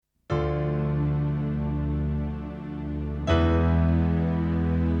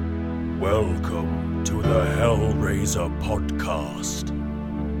Welcome to the Hellraiser podcast.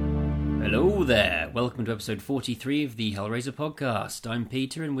 Hello there, welcome to episode 43 of the Hellraiser podcast. I'm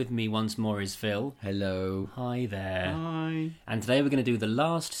Peter, and with me once more is Phil. Hello. Hi there. Hi. And today we're going to do the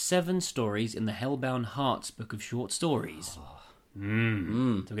last 7 stories in the Hellbound Hearts book of short stories. So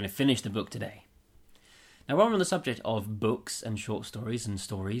we're going to finish the book today. Now, while we're on the subject of books and short stories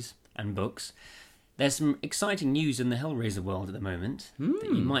and books, there's some exciting news in the Hellraiser world at the moment that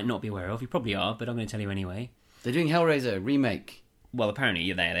you might not be aware of. You probably are, but I'm going to tell you anyway. They're doing Hellraiser remake. Well,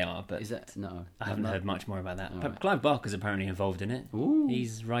 apparently they are, but Is that no? I haven't heard much more about that. Right. Clive Barker's apparently involved in it. Ooh.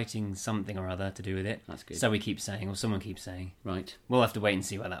 He's writing something or other to do with it. That's good. So we keep saying, or someone keeps saying. Right. We'll have to wait and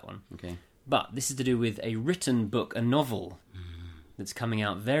see about that one. Okay. But this is to do with a written book, a novel, that's coming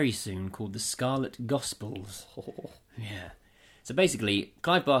out very soon called The Scarlet Gospels. Yeah. So basically,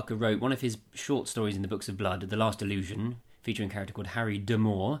 Clive Barker wrote one of his short stories in the Books of Blood, The Last Illusion, featuring a character called Harry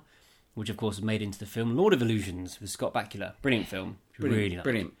D'Amour, which of course was made into the film Lord of Illusions with Scott Bakula. Brilliant film. Really liked.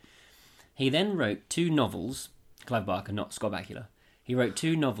 Brilliant. He then wrote 2 novels, Clive Barker, not Scott Bakula. He wrote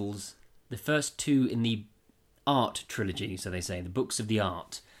 2 novels, the first 2 in the art trilogy, so they say, the Books of the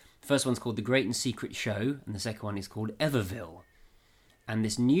Art. The first one's called The Great and Secret Show, and the second one is called Everville. And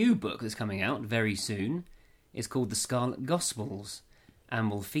this new book that's coming out very soon is called The Scarlet Gospels,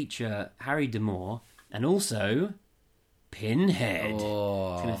 and will feature Harry D'Amour and also Pinhead.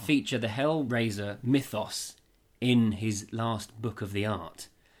 Oh. It's going to feature the Hellraiser mythos in his last book of the art.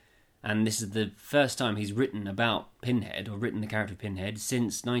 And this is the first time he's written about Pinhead, or written the character of Pinhead,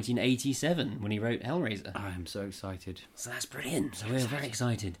 since 1987, when he wrote Hellraiser. I am so excited. So that's brilliant. So we're very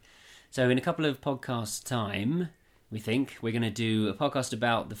excited. So in a couple of podcasts' time, we think, we're going to do a podcast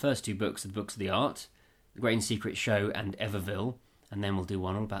about the first 2 books of the Books of the Art, The Great and Secret Show and Everville, and then we'll do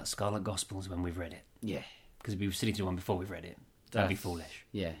one all about Scarlet Gospels when we've read it. Yeah. Because we were sitting to one before we've read it. That'd be foolish.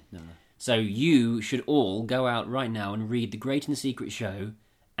 Yeah. No. So you should all go out right now and read The Great and the Secret Show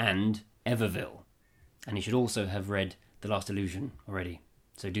and Everville. And you should also have read The Last Illusion already.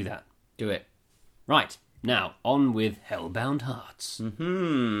 So do that. Do it. Right, now on with Hellbound Hearts.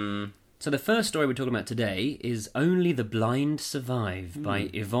 So the first story we're talking about today is Only the Blind Survive by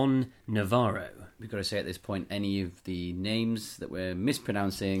Yvonne Navarro. We've got to say at this point any of the names that we're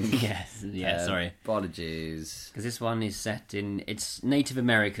mispronouncing. Yes, sorry. Apologies. Because this one is set in, it's Native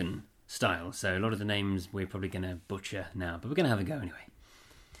American style, so a lot of the names we're probably going to butcher now, but we're going to have a go anyway.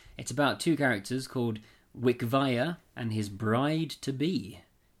 It's about 2 characters called Wickwire and his bride-to-be,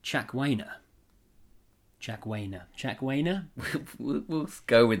 Chakwaina. Chakwaina? We'll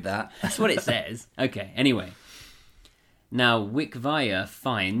go with that. That's what it says. Okay, anyway. Now, Wickwire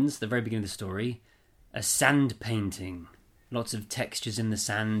finds, the very beginning of the story, a sand painting. Lots of textures in the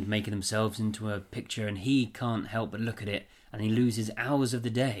sand making themselves into a picture, and he can't help but look at it, and he loses hours of the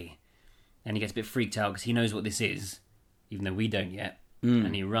day. And he gets a bit freaked out because he knows what this is, even though we don't yet.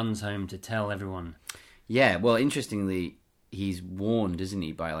 And he runs home to tell everyone. Yeah, well, interestingly, he's warned, isn't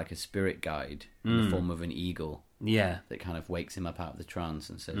he, by like a spirit guide in the form of an eagle. Yeah. That kind of wakes him up out of the trance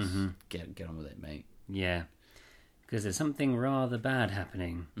and says, get on with it, mate. Yeah. Because there's something rather bad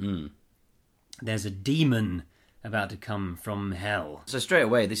happening. There's a demon about to come from hell. So straight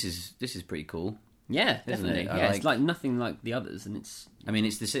away, this is pretty cool. Yeah, Isn't definitely. it? Yeah, it's like nothing like the others, and it's... I mean,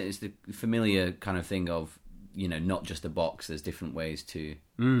 it's the familiar kind of thing of, you know, not just a box. There's different ways to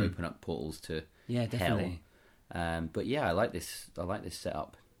open up portals to definitely. hell. But yeah, I like this. I like this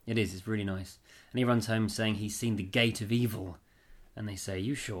setup. It is. It's really nice. And he runs home saying he's seen the gate of evil, and they say,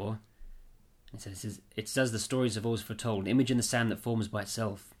 "You sure?" And it says, "It says the stories have always foretold. Image in the sand that forms by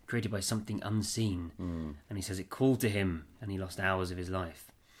itself, created by something unseen." And he says it called to him, and he lost hours of his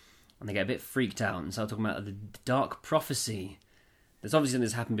life. And they get a bit freaked out and start talking about the dark prophecy. There's obviously something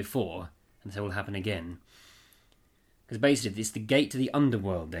that's happened before, and so will happen again. Because basically, it's the gate to the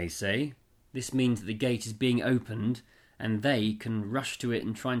underworld, they say. This means that the gate is being opened, and they can rush to it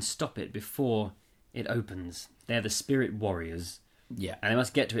and try and stop it before it opens. They're the spirit warriors. Yeah. And they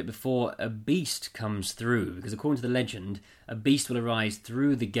must get to it before a beast comes through, because according to the legend, a beast will arise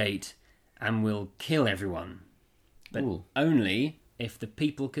through the gate and will kill everyone. But only if the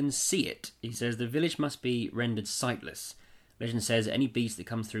people can see it. He says the village must be rendered sightless. Legend says any beast that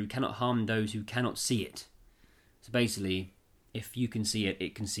comes through cannot harm those who cannot see it. So basically, if you can see it,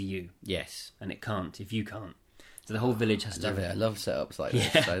 it can see you. Yes. And it can't if you can't. So the whole village has I love to... it. I love setups like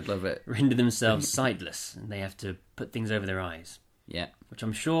this. I love it. Render themselves sightless, and they have to put things over their eyes. Yeah. Which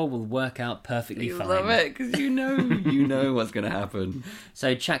I'm sure will work out perfectly fine. love it, because you know what's going to happen.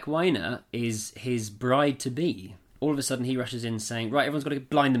 So Chakwaina is his bride-to-be. All of a sudden he rushes in saying, right, everyone's got to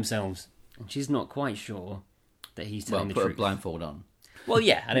blind themselves. And she's not quite sure that he's telling the put truth. a blindfold on. Well,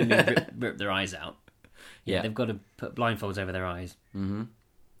 yeah, I don't mean rip their eyes out. Yeah. They've got to put blindfolds over their eyes.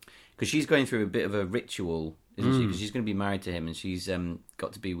 Because she's going through a bit of a ritual, isn't she? Because she's going to be married to him, and she's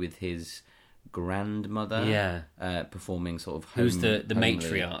got to be with his grandmother. Yeah. Performing sort of Who's the homely.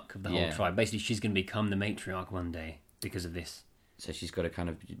 matriarch of the whole tribe. Basically, she's going to become the matriarch one day because of this. So she's got to kind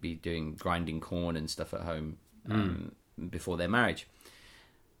of be doing grinding corn and stuff at home before their marriage.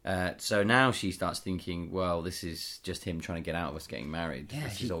 So now she starts thinking, well, this is just him trying to get out of us getting married. Yeah,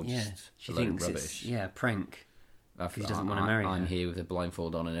 this is all just she a load of thinks rubbish. it's a prank. He doesn't want to marry I'm her. here with a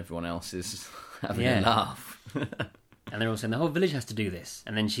blindfold on and everyone else is having Yeah. a laugh. And they're all saying the whole village has to do this.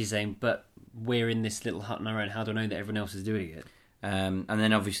 And then she's saying, but we're in this little hut on our own. How do I know that everyone else is doing it? And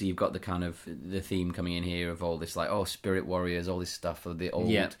then obviously you've got the kind of the theme coming in here of all this like spirit warriors, all this stuff of the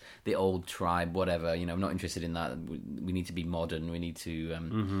old tribe, whatever. You know, I'm not interested in that. We need to be modern. We need to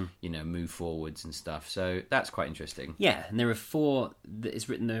move forwards and stuff. So that's quite interesting. Yeah, and there are four. It's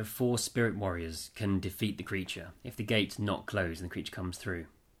written there are 4 spirit warriors can defeat the creature if the gate's not closed and the creature comes through.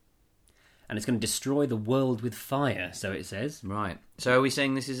 And it's going to destroy the world with fire. So it says. Right. So are we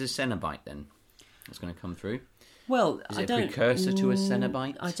saying this is a Cenobite then? That's going to come through. Well, is it a precursor to a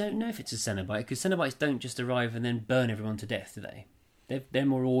Cenobite? I don't know if it's a Cenobite, because Cenobites don't just arrive and then burn everyone to death, do they? They're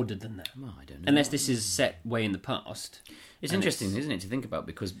more ordered than that. Well, I don't know. Unless this is set way in the past. It's interesting, isn't it, to think about?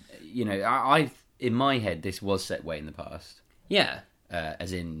 Because, you know, I in my head, this was set way in the past. Yeah.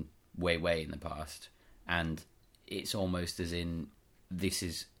 As in way, way in the past. And it's almost as in this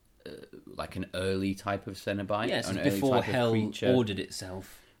is like an early type of Cenobite. Yes, an before hell ordered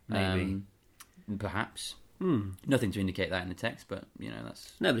itself, maybe. Perhaps. Nothing to indicate that in the text, but you know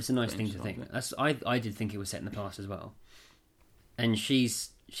that's no, but it's a nice thing to think. I did think it was set in the past as well, and she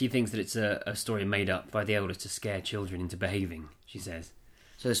thinks that it's a story made up by the elders to scare children into behaving. She says.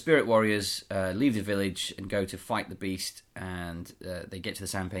 So the spirit warriors leave the village and go to fight the beast, and they get to the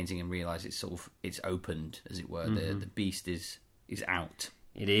sand painting and realise it's opened, as it were. The beast is out.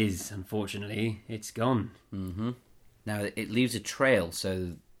 It is, unfortunately, it's gone. Now it leaves a trail,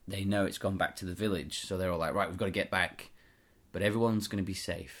 so they know it's gone back to the village, so they're all like, right, we've got to get back. But everyone's going to be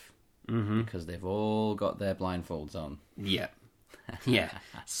safe, because they've all got their blindfolds on. Yeah. Yeah.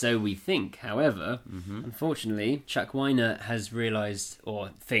 So we think, however, unfortunately, Chuck Weiner has realised,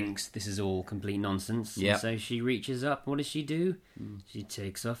 or thinks, this is all complete nonsense. Yeah. So she reaches up, what does she do? She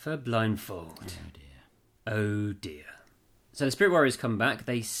takes off her blindfold. Oh dear. Oh dear. So the spirit warriors come back,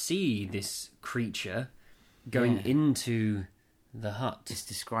 they see this creature going into the hut. It's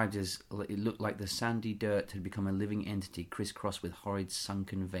described as it looked like the sandy dirt had become a living entity crisscrossed with horrid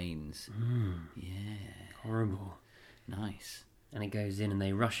sunken veins. Yeah. Horrible. Nice. And it goes in and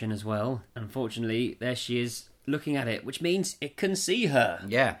they rush in as well. Unfortunately, there she is looking at it, which means it can see her.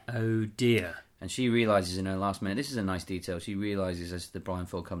 Yeah. Oh dear. And she realises in her last minute, this is a nice detail, she realises as the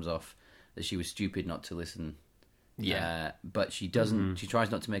blindfold comes off that she was stupid not to listen. Yeah. But she doesn't, she tries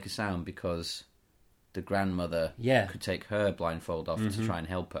not to make a sound because the grandmother could take her blindfold off to try and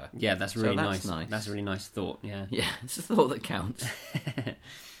help her. Yeah, that's really nice. That's a really nice thought, yeah. Yeah, it's a thought that counts.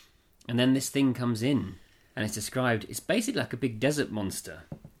 And then this thing comes in, and it's described, it's basically like a big desert monster.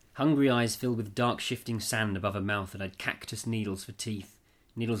 Hungry eyes filled with dark shifting sand above her mouth that had cactus needles for teeth.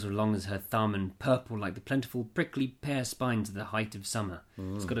 Needles as long as her thumb and purple like the plentiful prickly pear spines at the height of summer.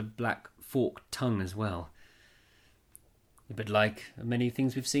 It's got a black forked tongue as well. A bit like many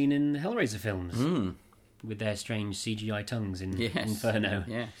things we've seen in Hellraiser films. With their strange CGI tongues in Inferno.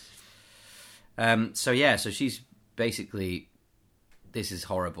 Yes. So she's basically... This is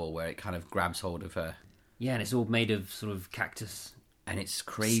horrible, where it kind of grabs hold of her. Yeah, and it's all made of sort of cactus. And it's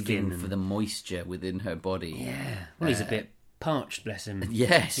craving for the moisture within her body. Yeah. Well, he's a bit parched, bless him.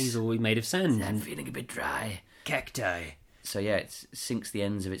 Yes. He's all made of sand. I'm feeling a bit dry. Cacti. So it sinks the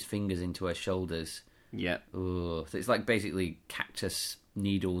ends of its fingers into her shoulders. Yeah. Ooh. So it's like basically cactus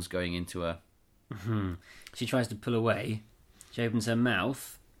needles going into her. She tries to pull away. She opens her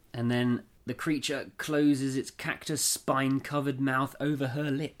mouth, and then the creature closes its cactus spine-covered mouth over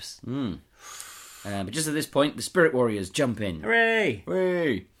her lips. But just at this point, the spirit warriors jump in. Hooray!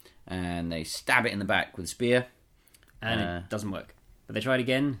 Hooray! And they stab it in the back with a spear. And it doesn't work. But they try it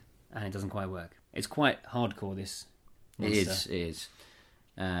again, and it doesn't quite work. It's quite hardcore, this monster. It is.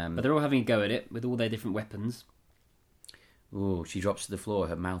 But they're all having a go at it with all their different weapons. Oh, she drops to the floor,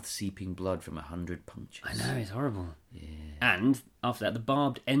 her mouth seeping blood from 100 punches. I know, it's horrible. Yeah. And, after that, the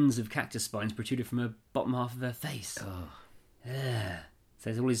barbed ends of cactus spines protruded from her bottom half of her face. Oh. Yeah.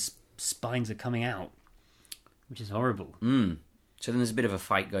 So all his spines are coming out, which is horrible. So then there's a bit of a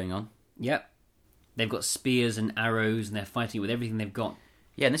fight going on. Yep. They've got spears and arrows, and they're fighting it with everything they've got.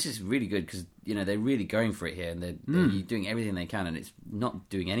 Yeah, and this is really good because, they're really going for it here, and they're doing everything they can, and it's not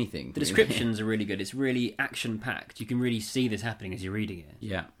doing anything. The descriptions are really good. It's really action-packed. You can really see this happening as you're reading it.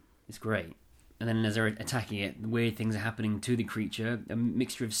 Yeah. It's great. And then as they're attacking it, weird things are happening to the creature. A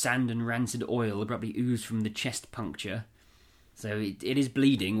mixture of sand and rancid oil abruptly oozed from the chest puncture. So it is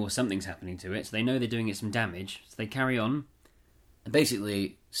bleeding, or something's happening to it. So they know they're doing it some damage. So they carry on. And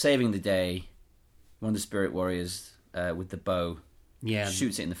basically, saving the day, one of the spirit warriors with the bow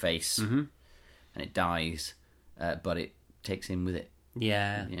shoots it in the face, and it dies, but it takes him with it.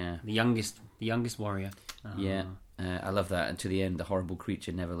 Yeah. The youngest warrior. Oh. Yeah, I love that. And to the end, the horrible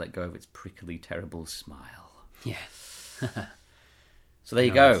creature never let go of its prickly, terrible smile. Yeah. So there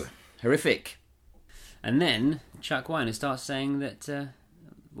you go. Horrific. And then Chuck Weiner starts saying that,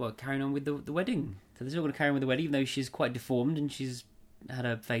 carrying on with the wedding. So they're still going to carry on with the wedding, even though she's quite deformed and she's had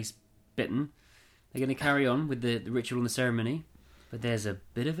her face bitten. They're going to carry on with the ritual and the ceremony. But there's a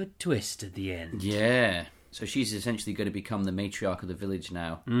bit of a twist at the end. Yeah. So she's essentially going to become the matriarch of the village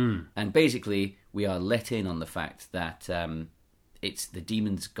now. And basically, we are let in on the fact that it's the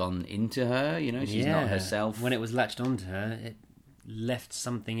demon's gone into her. She's not herself. When it was latched onto her, it left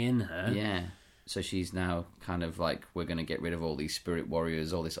something in her. Yeah. So she's now kind of like, we're going to get rid of all these spirit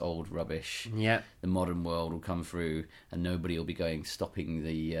warriors, all this old rubbish. Yeah. The modern world will come through, and nobody will be stopping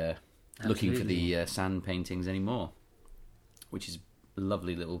the looking for the sand paintings anymore. Which is a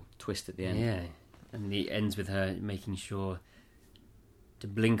lovely little twist at the end. Yeah. And it ends with her making sure to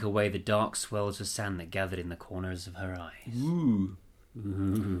blink away the dark swells of sand that gathered in the corners of her eyes. Ooh.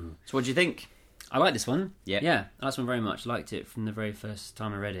 So what do you think? I like this one. Yeah. Yeah, I like this one very much. I liked it from the very first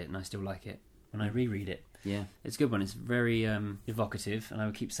time I read it, and I still like it when I reread it. Yeah. It's a good one. It's very evocative, and I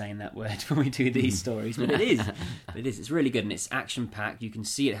would keep saying that word when we do these stories, but it is. It's really good, and it's action-packed. You can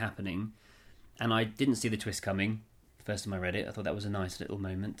see it happening, and I didn't see the twist coming. First time I read it, I thought that was a nice little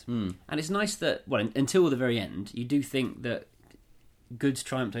moment. And it's nice that, until the very end, you do think that good's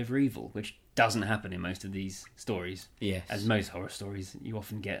triumphed over evil, which doesn't happen in most of these stories. Yes. As most horror stories, you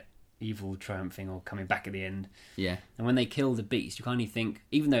often get evil triumphing or coming back at the end. Yeah. And when they kill the beast, you kind of think,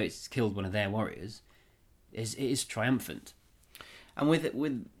 even though it's killed one of their warriors, it is triumphant. And with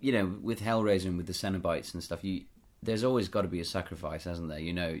Hellraiser and with the Cenobites and stuff, there's always got to be a sacrifice, hasn't there?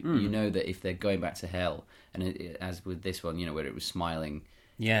 You know that if they're going back to hell, and as with this one, where it was smiling,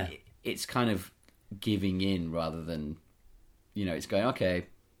 it's kind of giving in rather than, it's going, okay,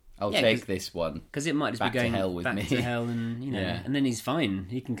 I'll take this one because it might just back be going to hell with back me. to hell, and and then he's fine.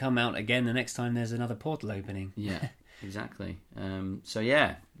 He can come out again the next time there's another portal opening. Yeah, exactly. So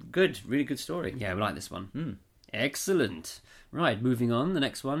yeah, good, really good story. Yeah, we like this one. Excellent. Right, moving on. The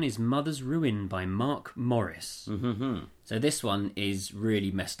next one is Mother's Ruin by Mark Morris. So this one is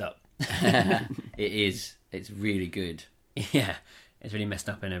really messed up. It is. It's really good. Yeah, it's really messed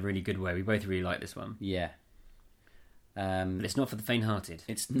up in a really good way. We both really like this one. Yeah. But it's not for the faint-hearted.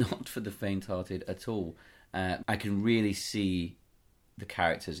 It's not for the faint-hearted at all. I can really see the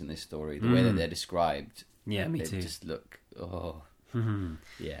characters in this story, the way that they're described. Yeah, me too. They just look,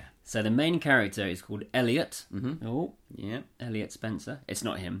 yeah. So the main character is called Elliot. Oh, yeah. Elliot Spencer. It's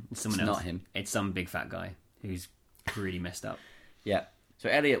not him. It's someone else. It's not him. It's some big fat guy who's really messed up. Yeah. So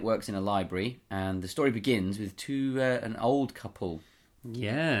Elliot works in a library, and the story begins with an old couple.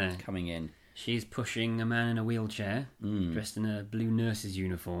 Yeah. Coming in. She's pushing a man in a wheelchair, dressed in a blue nurse's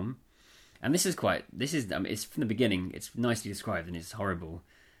uniform. And it's from the beginning, it's nicely described, and it's horrible.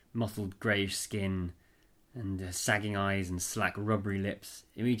 Mottled greyish skin, and sagging eyes, and slack rubbery lips.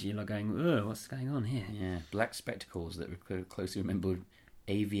 Immediately you're going, oh, what's going on here? Yeah, black spectacles that were closely resembled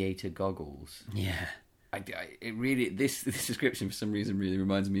aviator goggles. Yeah. This description for some reason really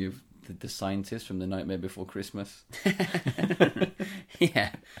reminds me of the scientist from The Nightmare Before Christmas.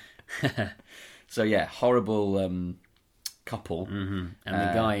 Yeah. So yeah, horrible couple. And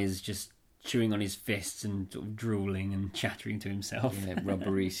the guy is just chewing on his fists and sort of drooling and chattering to himself. Yeah,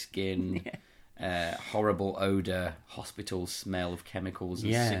 rubbery skin, horrible odour, hospital smell of chemicals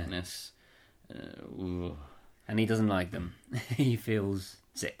and sickness. And he doesn't like them. He feels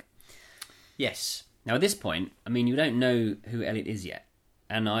sick. Yes. Now at this point, you don't know who Elliot is yet.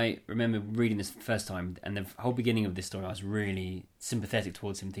 And I remember reading this first time, and the whole beginning of this story, I was really sympathetic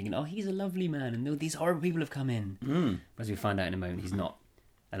towards him, thinking, oh, he's a lovely man, and these horrible people have come in. But as we find out in a moment, he's not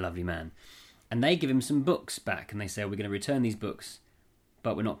a lovely man. And they give him some books back, and they say, we're going to return these books,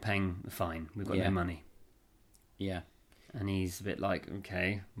 but we're not paying the fine. We've got no money. Yeah. And he's a bit like,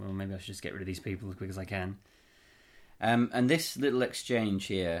 okay, well, maybe I should just get rid of these people as quick as I can. And this little exchange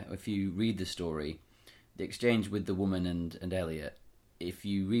here, if you read the story, the exchange with the woman and Elliot, if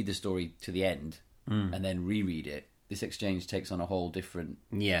you read the story to the end and then reread it, this exchange takes on a whole different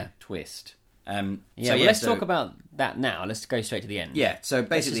twist. Let's talk about that now. Let's go straight to the end. Yeah, so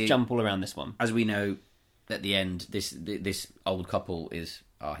basically... Let's just jump all around this one. As we know, at the end, this old couple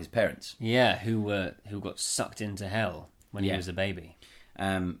are his parents. Yeah, who got sucked into hell when he was a baby.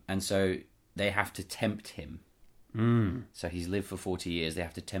 And so they have to tempt him. So he's lived for 40 years. They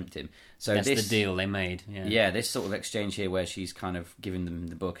have to tempt him. So that's the deal they made. Yeah, this sort of exchange here where she's kind of giving them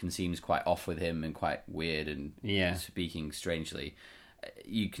the book and seems quite off with him and quite weird and speaking strangely.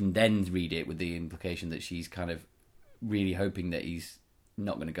 You can then read it with the implication that she's kind of really hoping that he's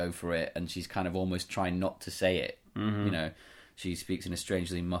not going to go for it, and she's kind of almost trying not to say it. Mm-hmm. You know, she speaks in a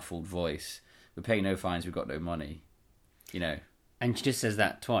strangely muffled voice. We're paying no fines. We've got no money. You know, and she just says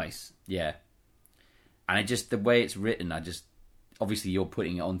that twice. Yeah. And the way it's written, obviously you're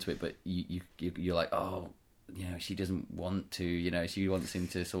putting it onto it, but you're like, oh, you know, she doesn't want to, you know, she wants him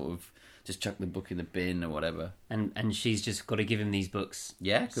to sort of just chuck the book in the bin or whatever. And she's just got to give him these books,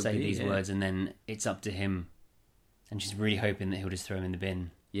 say these words, and then it's up to him. And she's really hoping that he'll just throw them in the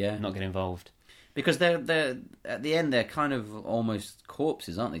bin, not get involved. Because they're at the end, they're kind of almost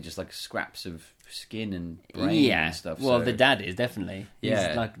corpses, aren't they? Just like scraps of skin and brain and stuff. Well, the dad is definitely. He's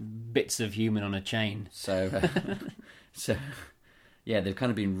like bits of human on a chain. So they've kind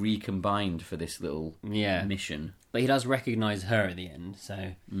of been recombined for this little mission. But he does recognise her at the end,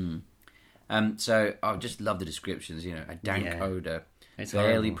 so... So I just love the descriptions, you know, a dank odour. It's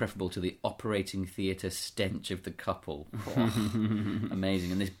barely preferable to the operating theatre stench of the couple. Oh,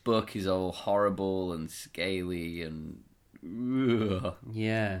 amazing. And this book is all horrible and scaly and... Ugh.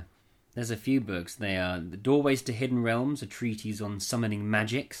 Yeah. There's a few books. They are The Doorways to Hidden Realms, a treatise on summoning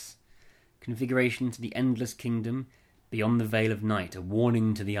magics. Configuration to the Endless Kingdom, Beyond the Veil of Night, a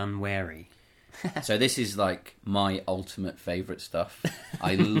warning to the unwary. So this is like my ultimate favourite stuff.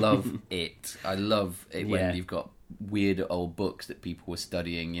 I love it. I love it when you've got weird old books that people were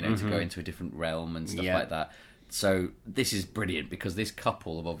studying, you know, to go into a different realm and stuff like that. So this is brilliant because this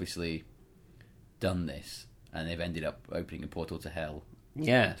couple have obviously done this and they've ended up opening a portal to hell.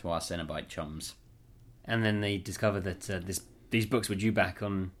 Yeah. To our Cenobite chums. And then they discover that these books were due back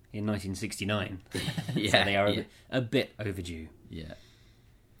in 1969. So they are a bit overdue. Yeah.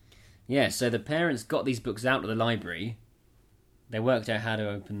 Yeah, so the parents got these books out of the library. They worked out how to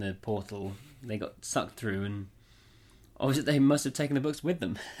open the portal. They got sucked through, and obviously they must have taken the books with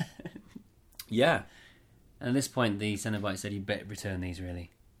them. Yeah. And at this point, the Cenobite said, "You better return these,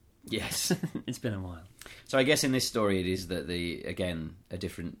 really." Yes. It's been a while. So I guess in this story it is that a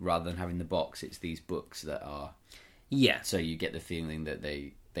different, rather than having the box, it's these books that are... Yeah. So you get the feeling that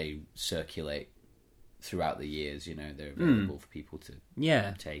they circulate throughout the years, you know, they're available for people to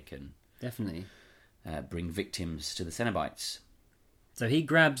take and... Definitely. Bring victims to the Cenobites. So he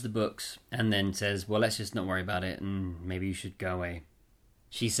grabs the books and then says, well, let's just not worry about it and maybe you should go away.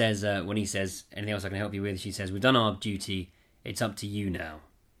 She says, when he says, anything else I can help you with, she says, we've done our duty, it's up to you now.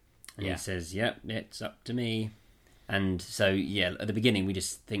 And he says, yep, it's up to me. And so, at the beginning we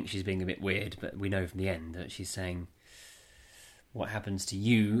just think she's being a bit weird, but we know from the end that she's saying, what happens to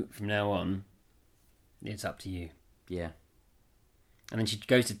you from now on, it's up to you. Yeah. And then she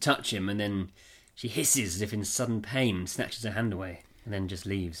goes to touch him, and then she hisses as if in sudden pain, snatches her hand away, and then just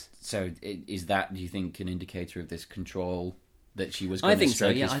leaves. So is that, do you think, an indicator of this control that she was going to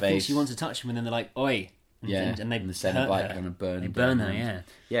stroke his face? I think she wants to touch him, and then they're like, oi. And the Cenobite kind of burn her, yeah.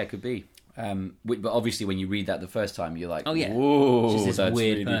 Yeah, it could be. But obviously when you read that the first time, you're like, oh, yeah. Whoa, she's this that's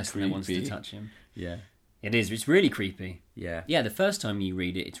weird really person creepy. that wants to touch him. Yeah. It is. It's really creepy. Yeah. Yeah, the first time you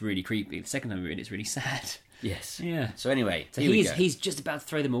read it, it's really creepy. The second time you read it, it's really sad. Yes. Yeah. So anyway, so he's just about to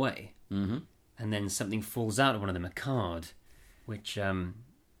throw them away. Mm-hmm. And then something falls out of one of them, a card, which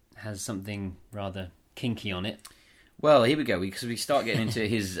has something rather kinky on it. Well, here we go, because we start getting into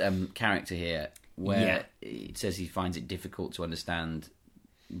his character here, where it says he finds it difficult to understand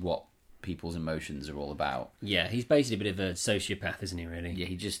what people's emotions are all about. Yeah, he's basically a bit of a sociopath, isn't he, really? Yeah,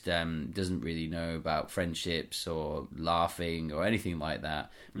 he just doesn't really know about friendships or laughing or anything like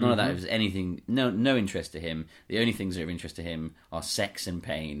that. None of that is anything, no interest to him. The only things that are of interest to him are sex and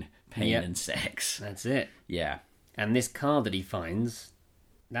pain and sex. That's it. Yeah. And this card that he finds,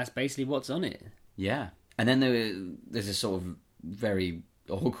 that's basically what's on it. Yeah. And then there's a sort of very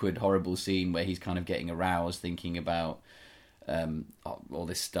awkward, horrible scene where he's kind of getting aroused thinking about all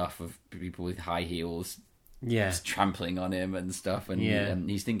this stuff of people with high heels just trampling on him and stuff. And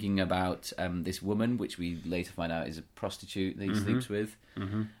he's thinking about this woman, which we later find out is a prostitute that he sleeps with.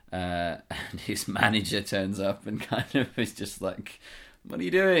 Mm-hmm. And his manager turns up and kind of is just like, what are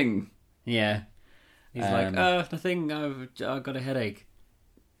you doing? Yeah. He's like, nothing, I've got a headache.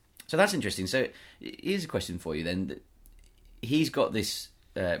 So that's interesting. So here's a question for you then. He's got this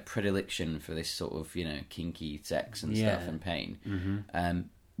predilection for this sort of, kinky sex and stuff and pain. Mm-hmm.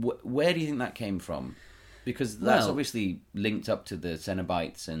 Where do you think that came from? Because that's obviously linked up to the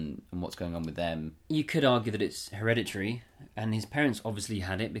Cenobites and what's going on with them. You could argue that it's hereditary, and his parents obviously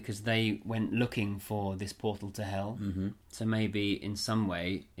had it because they went looking for this portal to hell. Mm-hmm. So maybe in some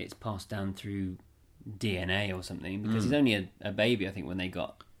way it's passed down through DNA or something, because he's only a baby, I think, when they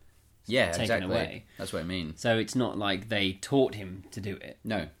got taken away. That's what I mean. So it's not like they taught him to do it.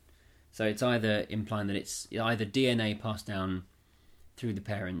 No. So it's either implying that it's either DNA passed down through the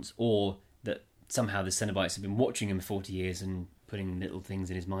parents, or that somehow the Cenobites have been watching him for 40 years and putting little things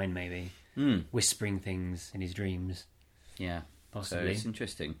in his mind, maybe. Whispering things in his dreams. Yeah. Possibly. So it's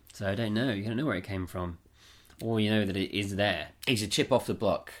interesting. So I don't know. You don't know where it came from. Or you know that it is there. He's a chip off the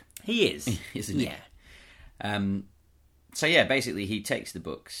block. He is. Isn't he? Yeah. So yeah, basically he takes the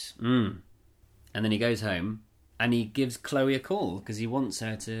books. And then he goes home and he gives Chloe a call because he wants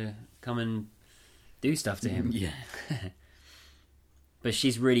her to come and do stuff to him. Yeah. But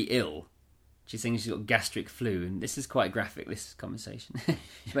she's really ill. She's saying she's got gastric flu, and this is quite graphic, this conversation.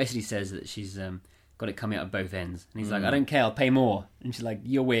 She basically says that she's got it coming out of both ends. And he's like, I don't care, I'll pay more. And she's like,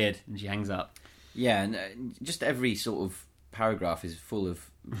 you're weird. And she hangs up. Yeah, and just every sort of paragraph is full of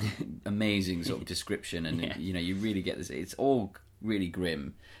amazing sort of description, and you really get this. It's all really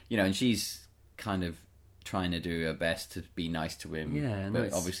grim, and she's kind of trying to do her best to be nice to him,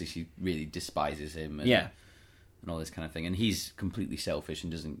 but obviously she really despises him, and all this kind of thing. And he's completely selfish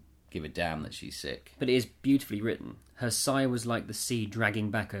and doesn't give a damn that she's sick. But it is beautifully written. Her sigh was like the sea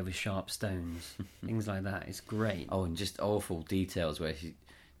dragging back over sharp stones. Things like that. It's great. Oh, and just awful details where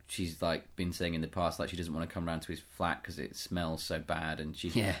she's like been saying in the past, like she doesn't want to come round to his flat because it smells so bad, and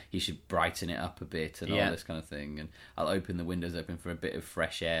he should brighten it up a bit and all this kind of thing. And I'll open the windows open for a bit of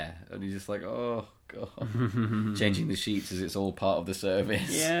fresh air, and he's just like, oh god, changing the sheets as it's all part of the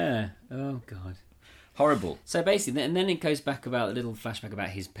service. Yeah. Oh god. Horrible. So basically, and then it goes back about a little flashback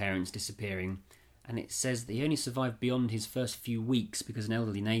about his parents disappearing, and it says that he only survived beyond his first few weeks because an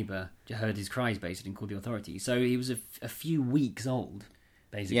elderly neighbour heard his cries basically and called the authorities. So he was a few weeks old,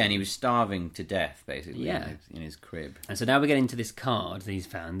 basically. Yeah, and he was starving to death, basically, in his crib. And so now we're getting to this card that he's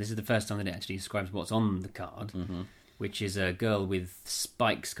found. This is the first time that it actually describes what's on the card, which is a girl with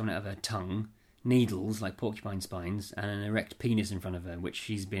spikes coming out of her tongue, needles like porcupine spines, and an erect penis in front of her, which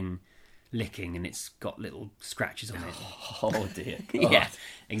she's been licking, and it's got little scratches on it. Oh dear. Yeah,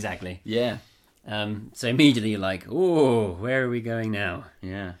 exactly. Yeah. So immediately you're like, oh, where are we going now?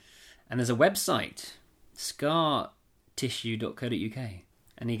 Yeah. And there's a website, scartissue.co.uk,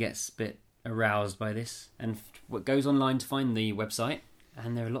 and he gets a bit aroused by this and goes online to find the website,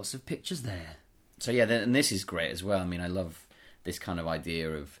 and there are lots of pictures there. So yeah, and this is great as well. I mean, I love this kind of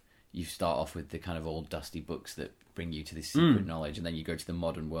idea of you start off with the kind of old dusty books that bring you to this secret knowledge, and then you go to the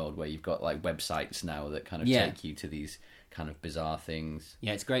modern world where you've got like websites now that kind of take you to these kind of bizarre things.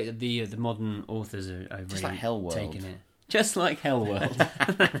 Yeah, it's great that the modern authors are just really like Hellworld. Taking it. Just like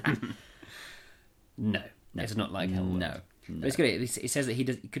Hellworld. No, it's not like Hellworld. No. But it's good. It says that he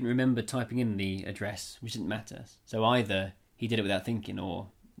couldn't remember typing in the address, which didn't matter. So either he did it without thinking, or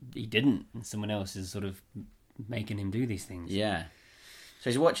he didn't, and someone else is sort of making him do these things. Yeah. So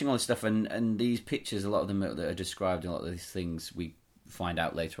he's watching all this stuff, and these pictures, a lot of them that are described, and a lot of these things we find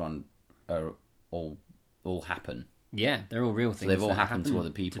out later on are all happen. Yeah, they're all real things. So they've all happened to other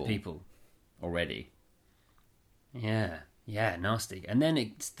people. To people. Already. Yeah, nasty. And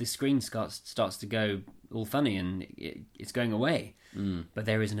then the screen starts to go all funny, and it's going away. But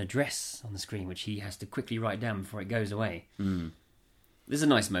there is an address on the screen which he has to quickly write down before it goes away. This is a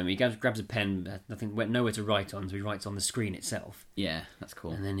nice moment. He grabs a pen, nowhere to write on, so he writes on the screen itself. Yeah, that's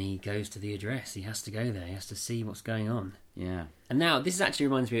cool. And then he goes to the address. He has to go there. He has to see what's going on. Yeah. And now, this actually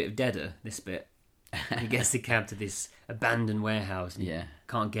reminds me of Deader, this bit. He gets the cab to this abandoned warehouse, and he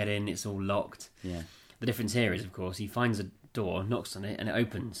can't get in, it's all locked. Yeah. The difference here is, of course, he finds a door, knocks on it, and it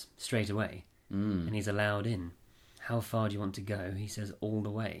opens straight away. And he's allowed in. How far do you want to go? He says, all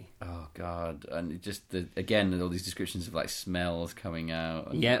the way. Oh, God. And it just, again, all these descriptions of, like, smells coming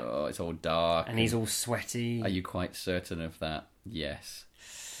out. And, oh, it's all dark. And he's all sweaty. Are you quite certain of that? Yes.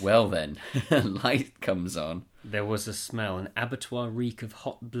 Well, then, light comes on. There was a smell, an abattoir reek of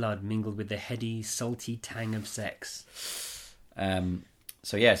hot blood mingled with the heady, salty tang of sex.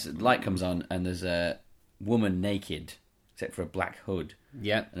 So, yes, light comes on, and there's a woman naked, except for a black hood.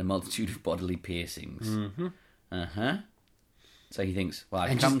 Yeah. And a multitude of bodily piercings. So he thinks, well,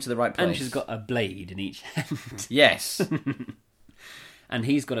 I've come to the right place. And she's got a blade in each hand. Yes. And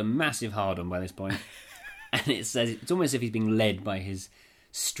he's got a massive hard-on by this point. And it says, it's almost as if he's being led by his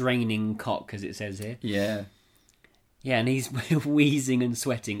straining cock, as it says here. Yeah. Yeah, and he's wheezing and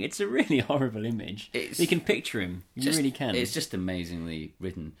sweating. It's a really horrible image. You can picture him. You really can. It's just amazingly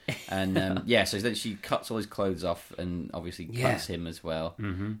written. And so then she cuts all his clothes off and obviously cuts him as well.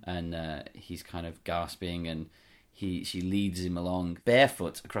 Mm-hmm. And he's kind of gasping, and she leads him along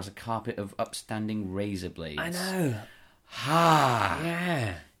barefoot across a carpet of upstanding razor blades. I know. Ha!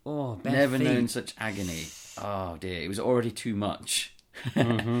 Yeah. Oh, bare Never feet. known such agony. Oh dear, it was already too much.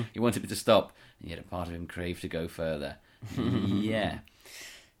 Mm-hmm. He wanted it to stop, and yet a part of him craved to go further. Yeah.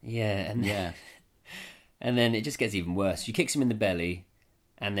 Yeah, Yeah. and then it just gets even worse. She kicks him in the belly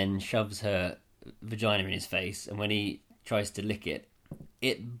and then shoves her vagina in his face, and when he tries to lick it,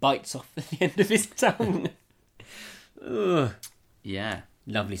 it bites off the end of his tongue. Ugh. Yeah.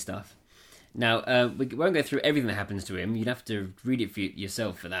 Lovely stuff. Now, we won't go through everything that happens to him. You'd have to read it for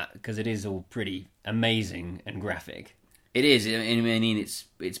yourself for that, because it is all pretty amazing and graphic. It is. I mean,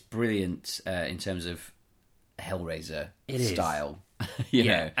 it's brilliant in terms of Hellraiser style. you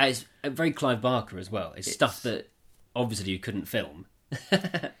know. And it's very Clive Barker as well. It's stuff that obviously you couldn't film.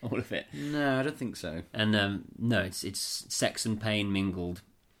 All of it. No, I don't think so. And no, it's sex and pain mingled,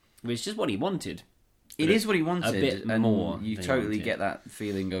 which is just what he wanted. It is what he wanted. A bit and more. You than totally he wanted. get that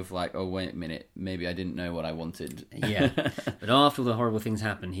feeling of like, oh, wait a minute, maybe I didn't know what I wanted. Yeah. But after all the horrible things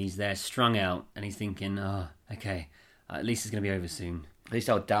happen, he's there strung out, and he's thinking, oh, okay, at least it's going to be over soon. At least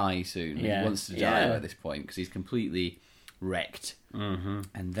I'll die soon. Yeah. He wants to die at this point because he's completely wrecked. Mm-hmm.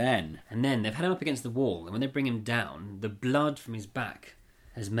 And then they've had him up against the wall, and when they bring him down, the blood from his back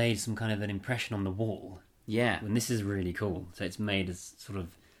has made some kind of an impression on the wall. Yeah. And this is really cool. So it's made as sort of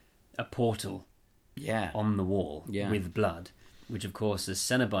a portal on the wall with blood, which of course as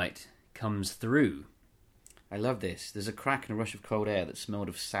Cenobite comes through. I love this. There's a crack and a rush of cold air that smelled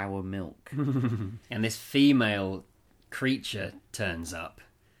of sour milk. And this female creature turns up,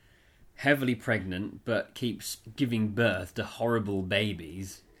 heavily pregnant, but keeps giving birth to horrible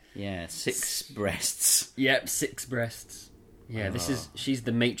babies. Yeah, 6 breasts. Yep, 6 breasts. Yeah, she's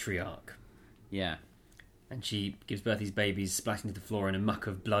the matriarch. Yeah. And she gives birth to these babies, splashing to the floor in a muck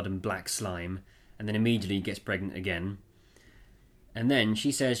of blood and black slime, and then immediately gets pregnant again. And then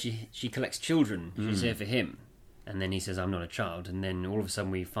she says she collects children. She's here for him. And then he says, I'm not a child. And then all of a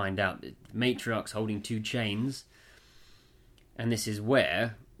sudden we find out that the matriarch's holding 2 chains. And this is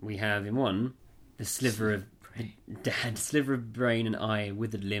where we have in one the sliver of dad, sliver of brain and eye,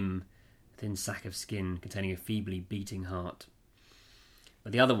 withered limb, thin sack of skin containing a feebly beating heart.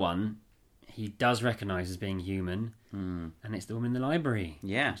 But the other one he does recognise as being human, and it's the woman in the library.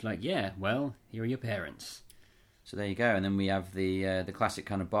 Yeah. It's like, yeah, well, here are your parents. So there you go. And then we have the classic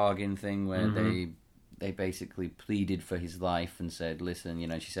kind of bargain thing where they basically pleaded for his life and said, listen,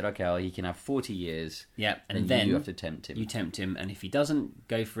 she said, okay, well, he can have 40 years. Yeah, and then you have to tempt him. You tempt him, and if he doesn't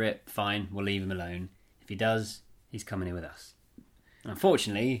go for it, fine, we'll leave him alone. If he does, he's coming in with us.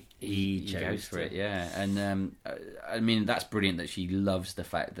 Unfortunately, he goes for it, yeah. And I mean, that's brilliant that she loves the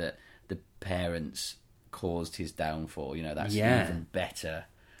fact that the parents caused his downfall. That's even better.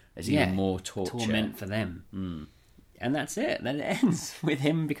 There's even more torment for them. And that's it. Then it ends with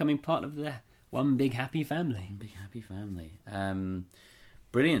him becoming part of the one big happy family. Big happy family.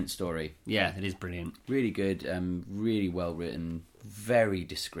 Brilliant story. Yeah, it is brilliant. Really good. Really well written. Very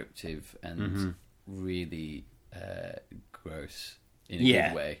descriptive and really gross in a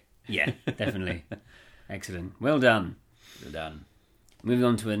good way. Yeah, definitely. Excellent. Well done. Well done. Moving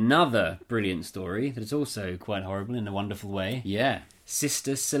on to another brilliant story that is also quite horrible in a wonderful way. Yeah.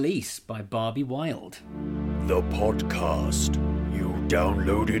 Sister Celise by Barbie Wilde. The podcast. You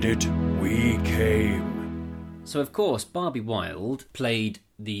downloaded it, we came. So, of course, Barbie Wilde played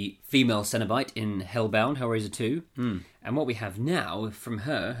the female Cenobite in Hellbound, Hellraiser 2. And what we have now from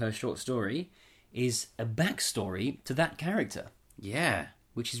her short story, is a backstory to that character. Yeah.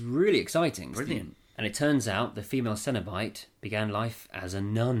 Which is really exciting. Brilliant. And it turns out the female Cenobite began life as a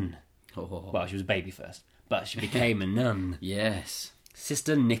nun. Oh. Well, she was a baby first, but she became a nun. Yes.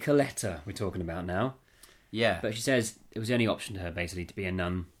 Sister Nicoletta, we're talking about now. Yeah. But she says it was the only option to her, basically, to be a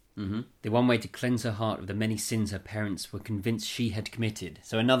nun. Mm-hmm. The one way to cleanse her heart of the many sins her parents were convinced she had committed.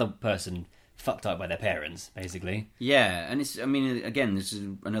 So another person fucked up by their parents, basically. Yeah, and again, this is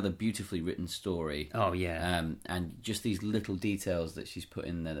another beautifully written story. Oh, yeah. And just these little details that she's put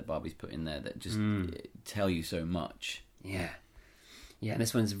in there, that Barbie's put in there, that just tell you so much. Yeah. Yeah, and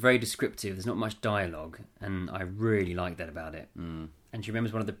this one's very descriptive. There's not much dialogue, and I really like that about it. And she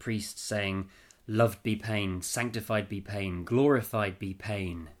remembers one of the priests saying, "Loved be pain, sanctified be pain, glorified be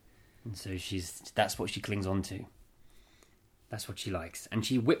pain." And so that's what she clings on to. That's what she likes. And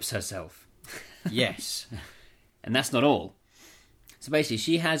she whips herself. Yes. And that's not all. So basically,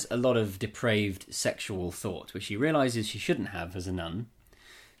 she has a lot of depraved sexual thought, which she realises she shouldn't have as a nun.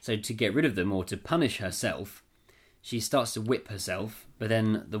 So to get rid of them, or to punish herself, she starts to whip herself, but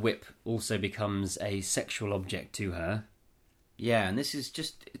then the whip also becomes a sexual object to her. Yeah, and this is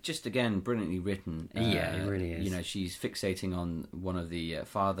just again brilliantly written. Yeah, it really is. You know, she's fixating on one of the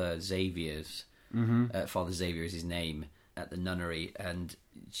Father Xavier's. Father Xavier is his name at the nunnery, and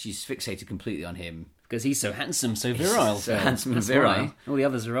she's fixated completely on him because he's so handsome, so virile. So handsome and virile. Why. All the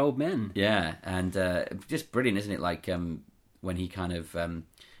others are old men. Yeah, and just brilliant, isn't it? Like when he kind of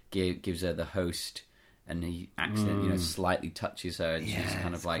gives her the host, and he accidentally, slightly touches her, and she's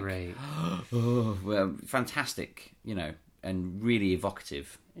kind of like, great. Oh, well, fantastic, and really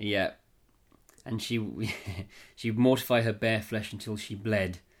evocative. Yeah, and she'd mortify her bare flesh until she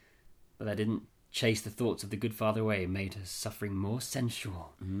bled, but that didn't chase the thoughts of the good father away. It made her suffering more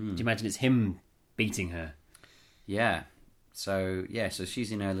sensual. Do you imagine it's him beating her? Yeah. So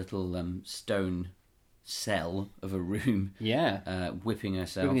she's in her little stone cell of a room. Yeah. Whipping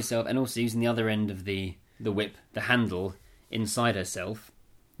herself, and also using the other end of the whip, the handle, inside herself,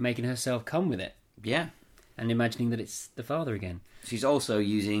 making herself come with it. Yeah. And imagining that it's the father again. She's also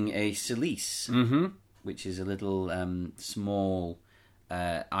using a cilice, which is a little small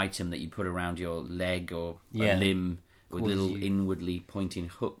item that you put around your leg or a limb with little inwardly pointing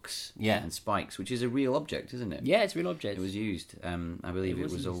hooks and spikes, which is a real object, isn't it? Yeah, it's a real object. It was used. I believe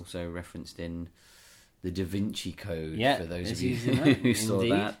it was also referenced in the Da Vinci Code, for those of you who saw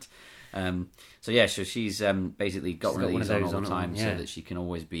that. So she's basically got one of these on all the time so that she can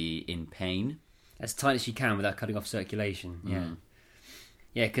always be in pain. As tight as she can without cutting off circulation,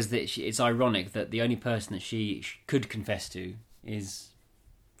 Yeah, because it's ironic that the only person that she could confess to is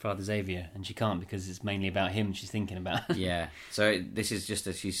Father Xavier, and she can't because it's mainly about him she's thinking about. Yeah, so this is just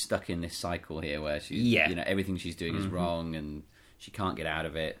that she's stuck in this cycle here where she's, everything she's doing is wrong and she can't get out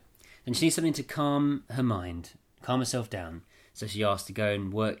of it. And she needs something to calm her mind, calm herself down. So she asked to go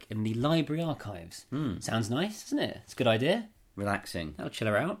and work in the library archives. Sounds nice, doesn't it? It's a good idea. Relaxing. That'll chill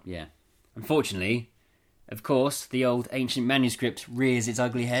her out. Yeah. Unfortunately, of course, the old ancient manuscript rears its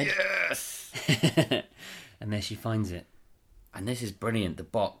ugly head. Yes! And there she finds it. And this is brilliant. The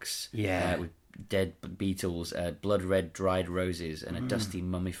box with dead beetles, blood red dried roses, and a dusty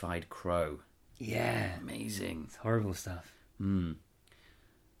mummified crow. Yeah. Amazing. It's horrible stuff. So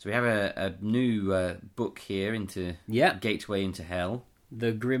we have a new book here into Gateway into Hell.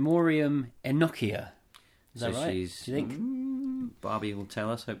 The Grimorium Enochia. Is that right? Do you think? Barbie will tell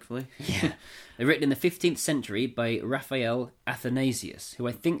us, hopefully. Yeah. They're written in the 15th century by Raphael Athanasius, who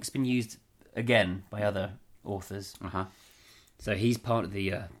I think's been used again by other authors. Uh-huh. So he's part of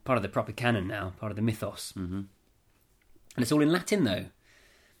the proper canon now, part of the mythos. Mm-hmm. And it's all in Latin, though.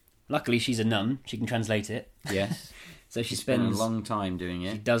 Luckily, she's a nun. She can translate it. Yes. So she spends a long time doing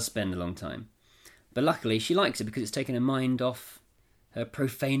it. She does spend a long time. But luckily, she likes it because it's taken her mind off her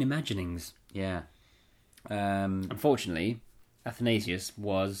profane imaginings. Yeah. Unfortunately, Athanasius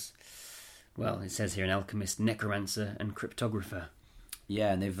was, it says here, an alchemist, necromancer, and cryptographer.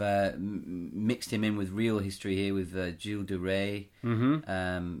 Yeah, and they've mixed him in with real history here with Gilles de Rais,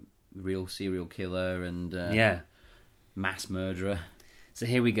 real serial killer and mass murderer. So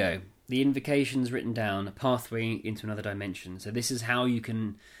here we go. The invocation's written down, a pathway into another dimension. So this is how you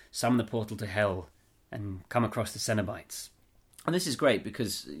can summon the portal to hell and come across the Cenobites. And this is great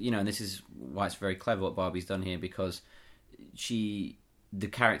because, and this is why it's very clever what Barbie's done here, because the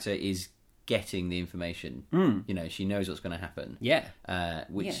character is getting the information. She knows what's going to happen. Yeah.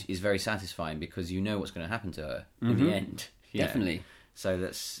 Which is very satisfying because you know what's going to happen to her in the end. Definitely. So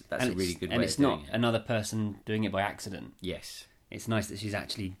that's a really good way of doing it. And it's not another person doing it by accident. Yes. It's nice that she's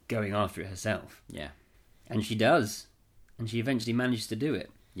actually going after it herself. Yeah. And she does. And she eventually manages to do it.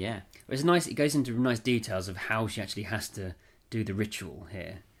 Yeah. It's nice, it goes into nice details of how she actually has to do the ritual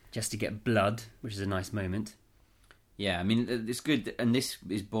here. Just to get blood, which is a nice moment. Yeah, I mean, it's good, and this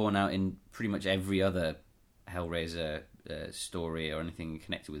is borne out in pretty much every other Hellraiser story or anything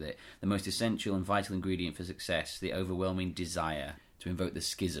connected with it. The most essential and vital ingredient for success, the overwhelming desire to invoke the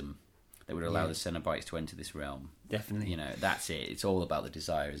schism that would allow the Cenobites to enter this realm. Definitely. That's it. It's all about the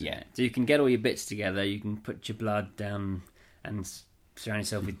desire, isn't it? So you can get all your bits together, you can put your blood down and surround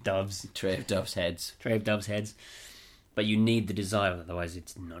yourself with doves. Tray of doves' heads. But you need the desire, otherwise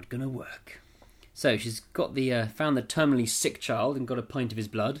it's not going to work. So she's got found the terminally sick child and got a pint of his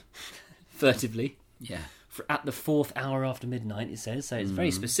blood, furtively. Yeah. At the 4th hour after midnight, it says, so it's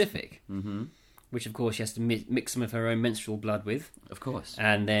very specific. Mm-hmm. Which, of course, she has to mix some of her own menstrual blood with. Of course.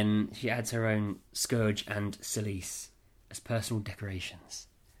 And then she adds her own scourge and cilice as personal decorations.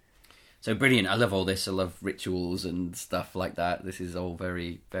 So brilliant. I love all this. I love rituals and stuff like that. This is all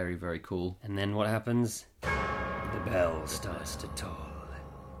very, very, very cool. And then what happens? The bell starts to toll.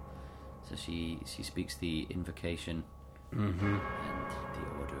 So she speaks the invocation, and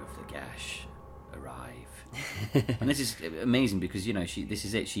the Order of the Gash arrive. And this is amazing because, this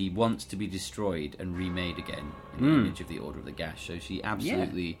is it. She wants to be destroyed and remade again in the image of the Order of the Gash. So she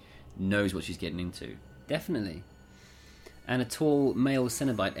absolutely knows what she's getting into. Definitely. And a tall male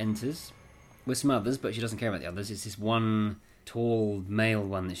Cenobite enters with some others, but she doesn't care about the others. It's this one tall male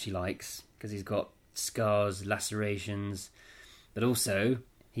one that she likes because he's got scars, lacerations, but also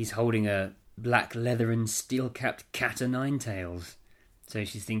he's holding a black leather and steel-capped cat o' nine tails. So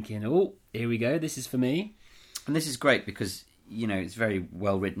she's thinking, oh, here we go, this is for me. And this is great because, it's very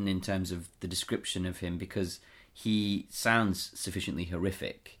well written in terms of the description of him because he sounds sufficiently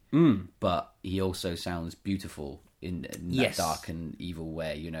horrific, but he also sounds beautiful in that dark and evil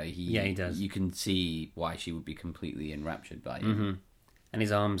way. He does. You can see why she would be completely enraptured by him. Mm-hmm. And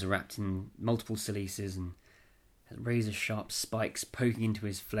his arms are wrapped in multiple silices and razor-sharp spikes poking into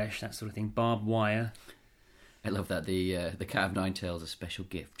his flesh, that sort of thing. Barbed wire. I love that the cat of nine tails, a special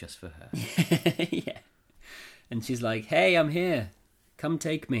gift just for her. Yeah. And she's like, hey, I'm here. Come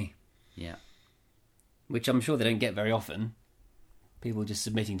take me. Yeah. Which I'm sure they don't get very often. People just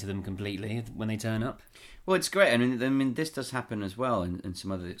submitting to them completely when they turn up. Well, it's great. I mean, this does happen as well in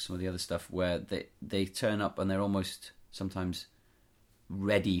some of the other stuff where they turn up and they're almost sometimes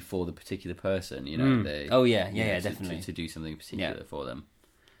ready for the particular person, definitely to do something particular for them.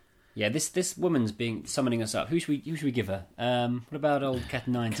 Yeah, this woman's summoning us up. Who should we give her? What about old Cat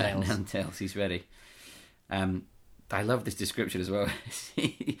o' Nine Tails? Cat o' Nine Tails, he's ready. I love this description as well.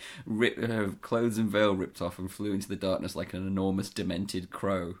 Her clothes and veil ripped off and flew into the darkness like an enormous demented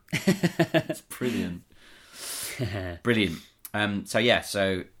crow. It's brilliant. Brilliant.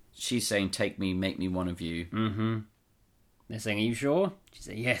 So she's saying, take me, make me one of you. Mm-hmm. They're saying, are you sure? She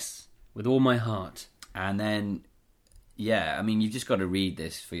said, yes, with all my heart. And then, you've just got to read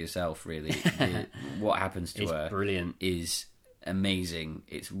this for yourself, really. What happens to her brilliant. Is amazing.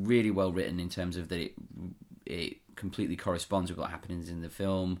 It's really well written in terms of that it completely corresponds with what happens in the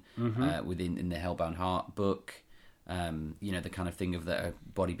film, in the Hellbound Heart book. The kind of thing of that her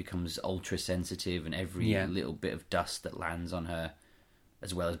body becomes ultra sensitive and every little bit of dust that lands on her,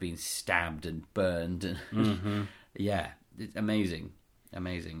 as well as being stabbed and burned. And it's amazing.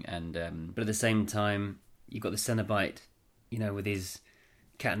 And but at the same time, you've got the Cenobite, with his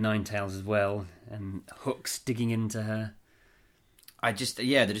cat o' nine tails as well, and hooks digging into her. The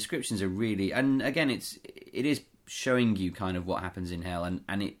descriptions are really, and again, it is showing you kind of what happens in hell,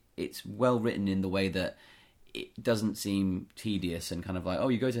 and it's well written in the way that it doesn't seem tedious and kind of like, oh,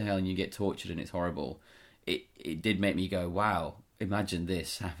 you go to hell and you get tortured and it's horrible. It did make me go, wow, imagine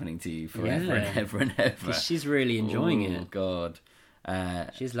this happening to you forever and ever and ever. She's really enjoying it. Oh, God.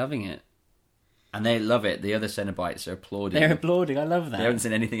 She's loving it. And they love it. The other Cenobites are applauding. They're applauding. I love that. They haven't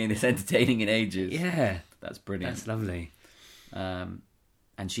seen anything this entertaining in ages. Yeah. That's brilliant. That's lovely. And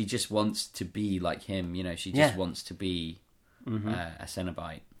she just wants to be like him. She just wants to be a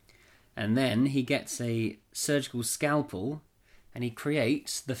Cenobite. And then he gets a surgical scalpel and he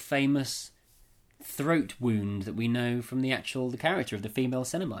creates the famous throat wound that we know from the character of the female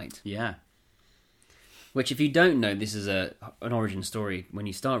Cenobite. Yeah. Which, if you don't know this is an origin story, when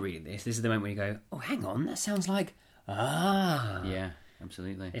you start reading this is the moment where you go, oh, hang on, that sounds like... Yeah,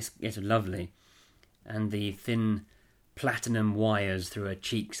 absolutely. It's lovely. And the thin platinum wires through her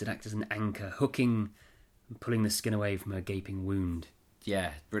cheeks that act as an anchor, hooking and pulling the skin away from her gaping wound.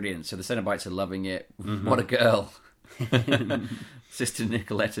 Yeah, brilliant. So the Cenobites are loving it. What a girl. Sister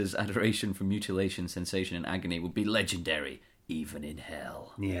Nicoletta's adoration for mutilation, sensation and agony would be legendary, even in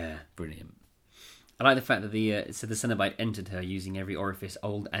hell. Yeah. Brilliant. I like the fact that the Cenobite entered her using every orifice,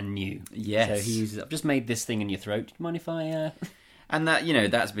 old and new. Yes. So he uses, I've just made this thing in your throat. Do you mind if I... And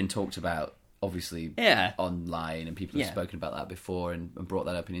that, that's been talked about, obviously, online, and people have spoken about that before and brought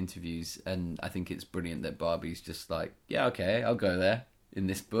that up in interviews. And I think it's brilliant that Barbie's just like, yeah, okay, I'll go there in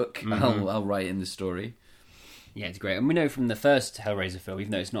this book. Mm-hmm. I'll write in the story. Yeah, it's great. And we know from the first Hellraiser film,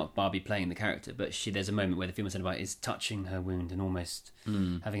 even though it's not Barbie playing the character, but there's a moment where the female Cenobite is touching her wound and almost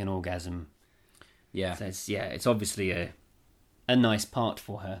having an orgasm. Yeah. So it's obviously a nice part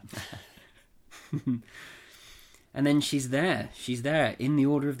for her. And then she's there. She's there in the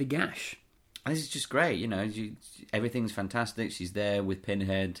Order of the Gash. And this is just great, everything's fantastic. She's there with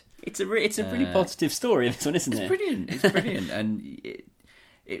Pinhead. It's a pretty positive story, this one, isn't it? It's brilliant. And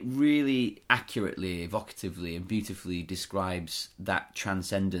it really accurately, evocatively and beautifully describes that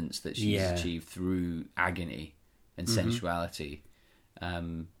transcendence that she's achieved through agony and sensuality.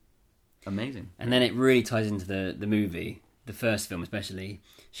 Amazing. And then it really ties into the movie, the first film especially.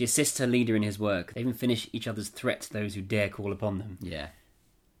 She assists her leader in his work. They even finish each other's threats to those who dare call upon them. Yeah.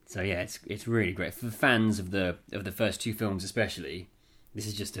 So yeah, it's really great. For fans of the first two films especially, this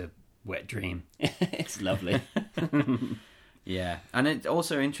is just a wet dream. It's lovely. Yeah, and it's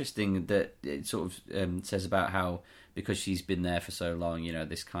also interesting that it sort of says about how, because she's been there for so long,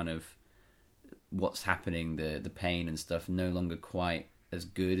 this kind of what's happening, the pain and stuff, no longer quite as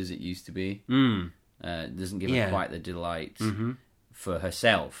good as it used to be. Doesn't give her quite the delight for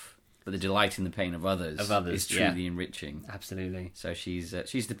herself, but the delight in the pain of others is truly enriching. Absolutely. So she's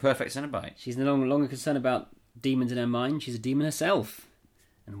the perfect Cenobite. She's no longer concerned about demons in her mind. She's a demon herself.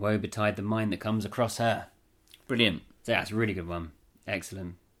 And woe betide the mind that comes across her. Brilliant. So that's a really good one.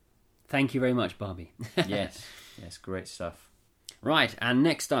 Excellent. Thank you very much, Barbie. Yes, great stuff. Right, and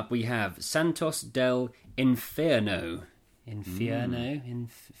next up we have Santos del Inferno. Inferno? I'm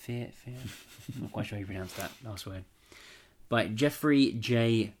not quite sure how you pronounce that last word. By Jeffrey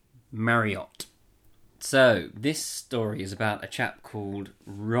J. Marriott. So, this story is about a chap called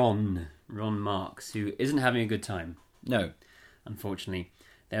Ron Marks, who isn't having a good time. No. Unfortunately.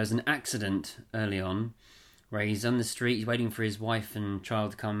 There was an accident early on where he's on the street, he's waiting for his wife and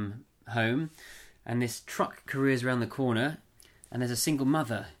child to come home, and this truck careers around the corner, and there's a single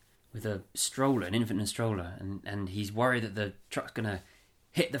mother with a stroller, an infant in a stroller, and he's worried that the truck's going to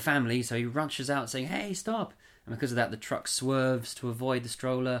hit the family, so he rushes out saying, "Hey, stop!" And because of that, the truck swerves to avoid the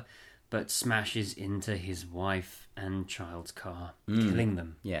stroller, but smashes into his wife and child's car, killing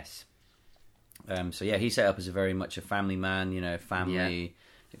them. Yes. So yeah, he's set up as very much a family man, family,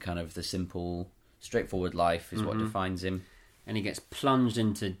 kind of the simple, straightforward life is what defines him. And he gets plunged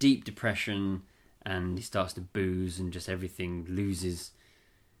into deep depression, and he starts to booze, and just everything loses.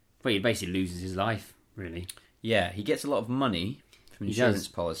 Well, he basically loses his life, really. Yeah, he gets a lot of money from insurance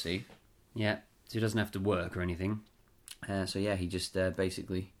policy. Yeah, so he doesn't have to work or anything. So yeah, he just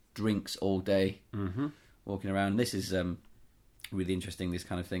basically drinks all day, walking around. This is really interesting, this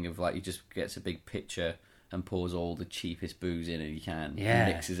kind of thing of like, he just gets a big pitcher and pours all the cheapest booze in it he can,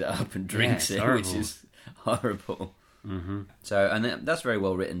 and mixes it up and drinks it, horrible. Which is horrible. So, and that's very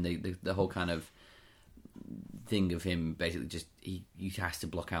well written. The whole kind of thing of him basically just he has to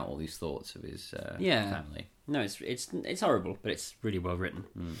block out all these thoughts of his family. No, it's horrible, but it's really well written.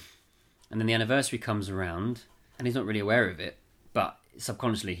 And then the anniversary comes around, and he's not really aware of it, but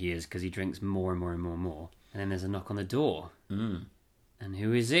subconsciously he is, because he drinks more and more and more and more. And then there's a knock on the door, and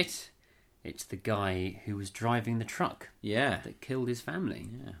who is it? It's the guy who was driving the truck that killed his family.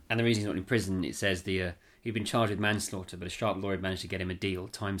 Yeah. And the reason he's not in prison, it says he'd been charged with manslaughter, but a sharp lawyer managed to get him a deal,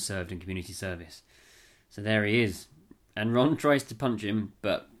 time served and community service. So there he is. And Ron tries to punch him,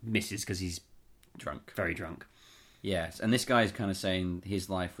 but misses because he's drunk, very drunk. Yes, and this guy's kind of saying his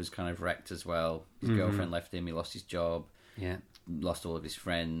life was kind of wrecked as well. His girlfriend left him, he lost his job, lost all of his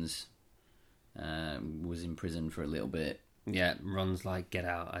friends, was in prison for a little bit. Yeah, Ron's like, "Get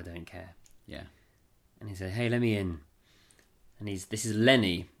out, I don't care." Yeah. And he said, "Hey, let me in." And this is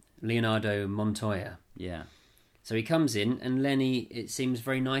Lenny, Leonardo Montoya. Yeah. So he comes in, and Lenny, it seems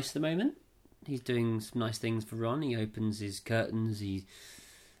very nice at the moment. He's doing some nice things for Ron. He opens his curtains. He's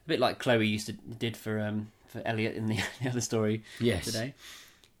a bit like Chloe did for Elliot in the other story today.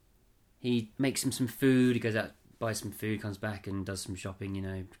 He makes him some food. He goes out, buys some food, comes back and does some shopping,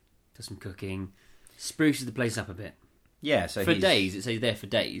 does some cooking. Spruces the place up a bit. Yeah, so for days. It says there for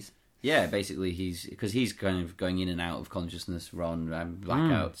days. Yeah, basically he's kind of going in and out of consciousness, Ron,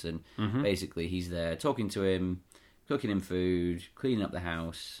 blackouts, and basically he's there talking to him, cooking him food, cleaning up the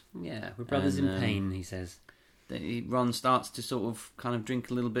house. Yeah, we're brothers in pain, he says. Ron starts to sort of kind of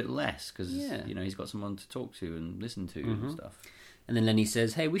drink a little bit less because he's got someone to talk to and listen to and stuff. And then Lenny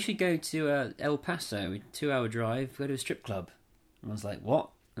says, "Hey, we should go to El Paso, a 2-hour drive, go to a strip club." And I was like,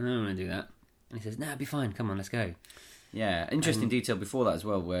 "What? I don't want to do that." And he says, "Nah, it'll be fine. Come on, let's go." Yeah, interesting detail before that as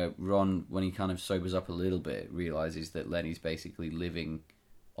well, where Ron, when he kind of sobers up a little bit, realises that Lenny's basically living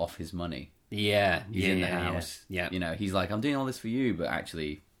off his money. Yeah, he's in the house. Yeah, he's like, "I'm doing all this for you," but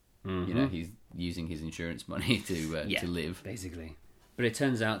actually, he's using his insurance money to live, basically. But it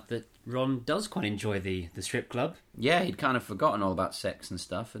turns out that Ron does quite enjoy the strip club. Yeah, he'd kind of forgotten all about sex and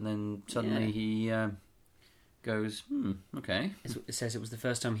stuff, and then suddenly he goes, okay. It says it was the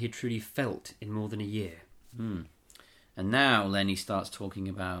first time he had truly felt in more than a year. And now Lenny starts talking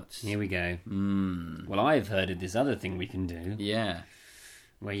about... Here we go. Well, I've heard of this other thing we can do. Yeah.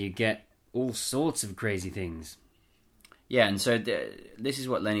 Where you get all sorts of crazy things. Yeah, and so this is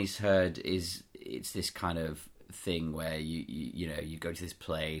what Lenny's heard is... It's this kind of thing where you go to this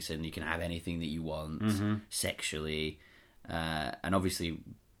place and you can have anything that you want sexually. And obviously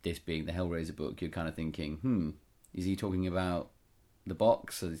this being the Hellraiser book, you're kind of thinking, is he talking about the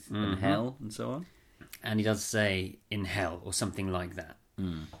box and hell and so on? And he does say in hell or something like that.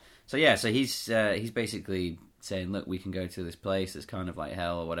 So he's basically saying, look, we can go to this place that's kind of like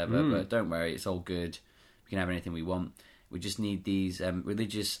hell or whatever, but don't worry, it's all good. We can have anything we want. We just need these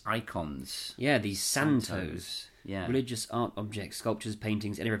religious icons. Yeah, these santos. Yeah. Religious art objects, sculptures,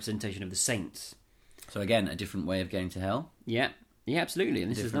 paintings, any representation of the saints. So again, a different way of getting to hell. Yeah, absolutely.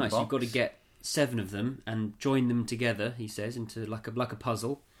 And this is nice. Box. You've got to get 7 of them and join them together, he says, into like a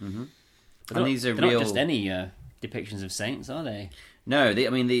puzzle. Mm-hmm. And these are real... not just any depictions of saints, are they? No,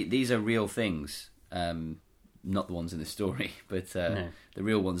 these are real things. Not the ones in the story, but no. The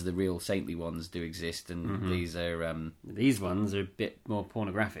real ones, the real saintly ones, do exist, and these are... these ones are a bit more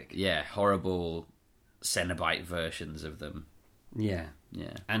pornographic. Yeah, horrible Cenobite versions of them. Yeah.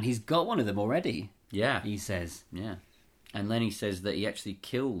 Yeah. And he's got one of them already. Yeah. He says. Yeah. And Lenny says that he actually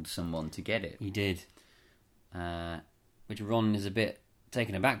killed someone to get it. He did. Which Ron is a bit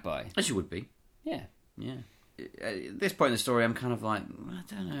taken aback by. As you would be. Yeah. Yeah. At this point in the story, I'm kind of like, I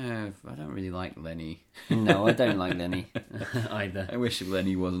don't know, I don't really like Lenny. No, I don't like Lenny either. I wish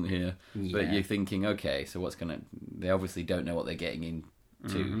Lenny wasn't here. Yeah. But you're thinking, okay, so they obviously don't know what they're getting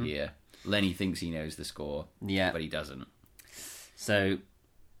into here. Lenny thinks he knows the score, but he doesn't. So,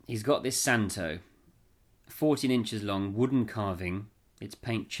 he's got this Santo, 14 inches long, wooden carving. It's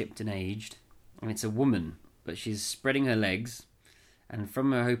paint chipped and aged. And it's a woman, but she's spreading her legs. And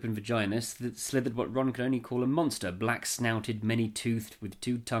from her open vagina slithered what Ron could only call a monster, black-snouted, many-toothed, with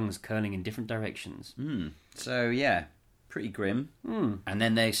 2 tongues curling in different directions. So, yeah, pretty grim. And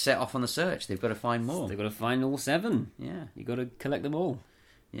then they set off on the search. They've got to find more. They've got to find all 7. Yeah. You've got to collect them all.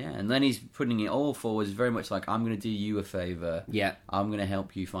 Yeah, and then he's putting it all forward, very much like, I'm going to do you a favour. Yeah. I'm going to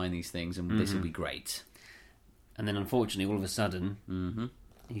help you find these things, and this will be great. And then, unfortunately, all of a sudden,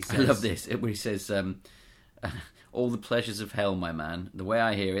 he says... I love this, where he says... all the pleasures of hell, my man. The way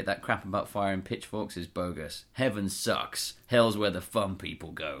I hear it, that crap about fire and pitchforks is bogus. Heaven sucks. Hell's where the fun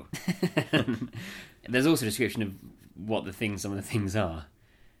people go. There's also a description of what some of the things are,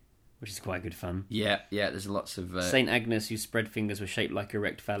 which is quite good fun. Yeah, there's lots of... Saint Agnes, whose spread fingers were shaped like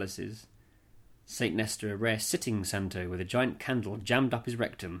erect phalluses. Saint Nestor, a rare sitting santo with a giant candle jammed up his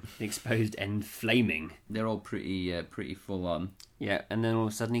rectum, the exposed end flaming. They're all pretty full on. Yeah, and then all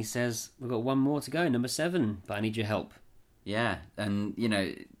of a sudden he says, we've got 1 more to go, number 7, but I need your help. Yeah, and,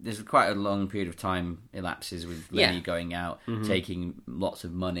 there's quite a long period of time elapses with Lenny going out, taking lots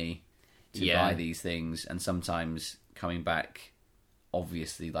of money to buy these things, and sometimes coming back,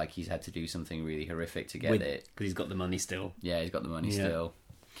 obviously, like he's had to do something really horrific to get it. Because he's got the money still. Yeah, he's got the money still.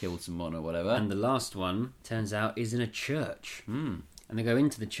 Killed someone or whatever. And the last one, turns out, is in a church. And they go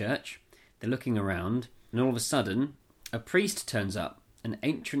into the church, they're looking around, and all of a sudden, a priest turns up, an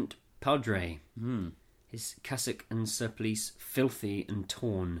ancient padre. His cassock and surplice filthy and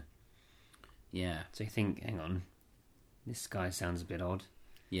torn. Yeah. So you think, hang on, this guy sounds a bit odd.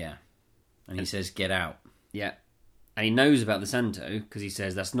 Yeah. And he says, get out. Yeah. And he knows about the Santo, because he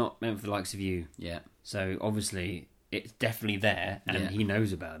says, that's not meant for the likes of you. Yeah. So obviously... it's definitely there, and he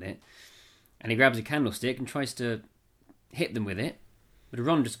knows about it. And he grabs a candlestick and tries to hit them with it. But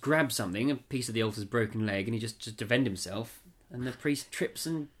Ron just grabs something, a piece of the altar's broken leg, and he just to defend himself. And the priest trips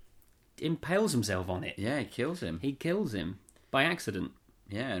and impales himself on it. Yeah, he kills him. He kills him by accident.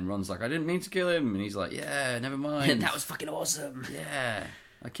 Yeah, and Ron's like, I didn't mean to kill him. And he's like, yeah, never mind. That was fucking awesome. Yeah,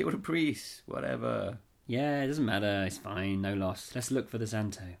 I killed a priest, whatever. Yeah, it doesn't matter, it's fine, no loss. Let's look for the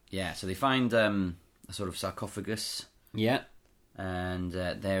Santo. Yeah, so they find... a sort of sarcophagus. Yeah. And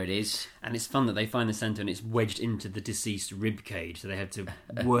there it is. And it's fun that they find the Santo and it's wedged into the deceased rib cage, so they have to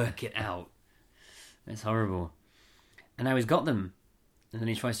work it out. It's horrible. And now he's got them. And then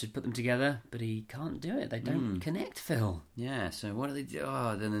he tries to put them together, but he can't do it. They don't connect, Phil. Yeah, so what do they do?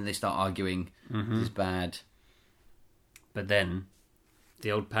 Oh, then they start arguing. This is bad. But then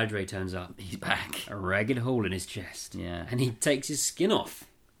the old padre turns up. He's back. A ragged hole in his chest. Yeah. And he takes his skin off.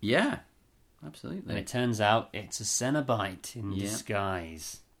 Yeah. Absolutely. And it turns out it's a Cenobite in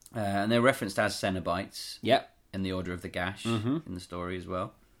disguise. And they're referenced as Cenobites. Yep. In the Order of the Gash in the story as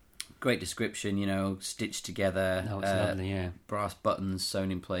well. Great description, stitched together. Oh, it's lovely, yeah. Brass buttons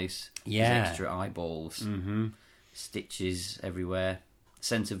sewn in place. Yeah. There's extra eyeballs. Stitches everywhere.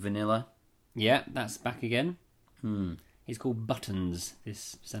 Scent of vanilla. Yeah, that's back again. He's called Buttons,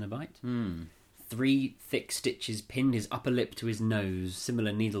 this Cenobite. 3 thick stitches pinned his upper lip to his nose.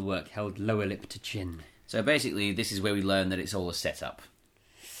 Similar needlework held lower lip to chin. So basically, this is where we learn that it's all a setup.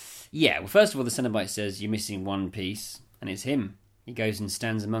 Yeah, well, first of all, the Cenobite says, you're missing one piece, and it's him. He goes and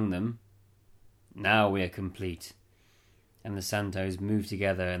stands among them. Now we're complete. and the Santos move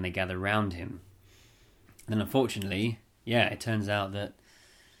together and they gather round him. And then unfortunately, it turns out that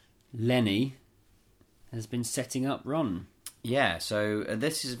Lenny has been setting up Ron. Yeah, so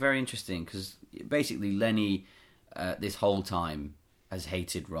this is very interesting because basically Lenny, this whole time, has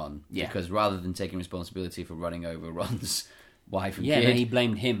hated Ron. Yeah. Because rather than taking responsibility for running over Ron's wife and kid... Yeah, he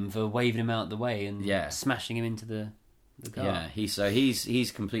blamed him for waving him out the way and smashing him into the car. Yeah,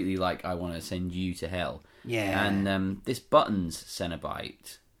 he's completely like, I want to send you to hell. Yeah. And this Buttons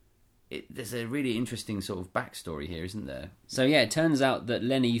Cenobite, there's a really interesting sort of backstory here, isn't there? So yeah, it turns out that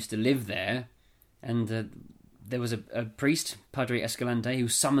Lenny used to live there, and there was a priest, Padre Escalante, who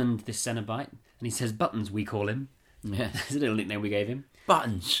summoned this Cenobite, and he says, Buttons, we call him. Yeah. That's a little nickname we gave him.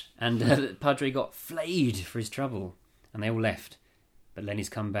 Buttons! And Padre got flayed for his trouble, and they all left. But Lenny's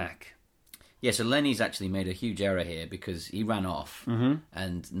come back. Yeah, so Lenny's actually made a huge error here because he ran off,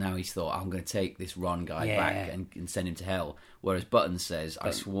 and now he's thought, I'm going to take this Ron guy back and send him to hell. Whereas Buttons says, I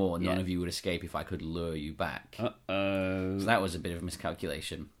swore none of you would escape if I could lure you back. Uh-oh. So that was a bit of a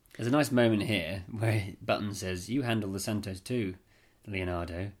miscalculation. There's a nice moment here where Buttons says, you handle the Santos too,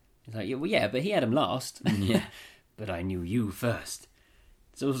 Leonardo. He's like, well, yeah, but he had him last. Yeah. But I knew you first.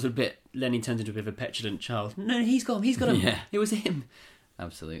 It's also a bit... Lenny turns into a bit of a petulant child. No, he's got him. Yeah. It was him.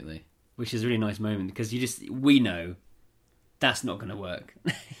 Absolutely. Which is a really nice moment because we know that's not going to work.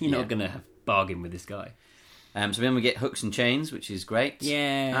 You're not going to have bargain with this guy. So then we get Hooks and Chains, which is great.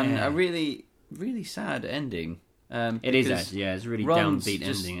 Yeah. And a really, really sad ending. It is actually, it's a really Ron's downbeat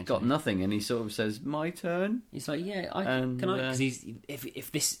just ending. Got nothing, and he sort of says, "My turn." He's like, because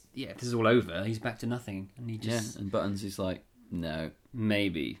if this is all over, he's back to nothing, and he just and Buttons is like, "No,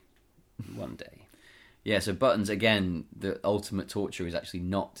 maybe one day." Yeah, so Buttons again, the ultimate torture is actually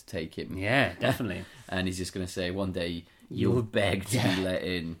not to take him. Yeah, definitely. And he's just going to say, "One day you'll beg to be let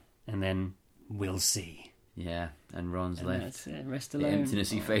in, and then we'll see." Yeah, and Ron's left. Rest alone. The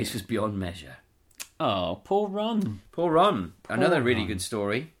emptiness he faced was beyond measure. Oh, poor Ron. Poor Ron. Another Poor really Ron. good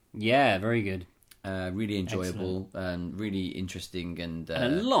story. Yeah, very good. Really enjoyable and really interesting. And a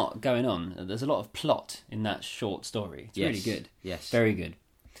lot going on. There's a lot of plot in that short story. It's really good. Yes. Very good.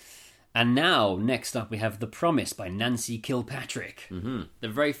 And now, next up, we have The Promise by Nancy Kilpatrick. Mm-hmm. The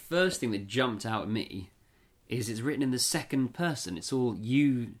very first thing that jumped out at me is it's written in the second person. It's all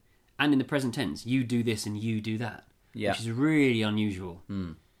you, and in the present tense, you do this and you do that. Yeah. Which is really unusual,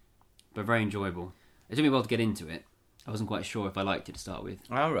 but very enjoyable. It took me a while to get into it. I wasn't quite sure if I liked it to start with.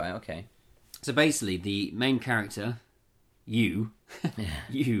 Oh, right, okay. So basically, the main character, you,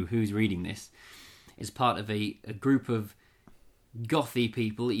 who's reading this, is part of a group of gothy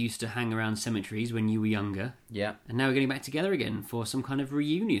people that used to hang around cemeteries when you were younger. Yeah. And now we're getting back together again for some kind of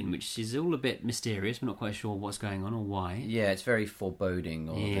reunion, which is all a bit mysterious. We're not quite sure what's going on or why. Yeah, it's very foreboding,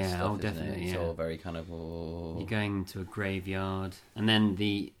 all of this stuff, isn't definitely, it? It's all very kind of... Oh. You're going to a graveyard, and then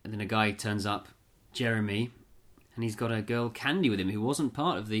a guy turns up, Jeremy, and he's got a girl, Candy, with him, who wasn't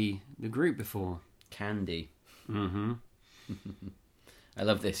part of the group before. Candy. Mm-hmm. I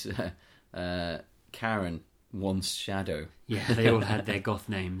love this. Karen wants Shadow. Yeah, they all had their goth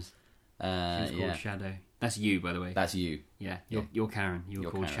names. She was called yeah. Shadow. That's you, by the way. That's you. Yeah, you're Karen. You were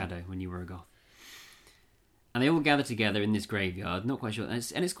You're called Karen. Shadow when you were a goth. And they all gather together in this graveyard. Not quite sure, and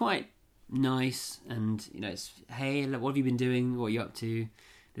it's quite nice. And it's hey, what have you been doing? What are you up to?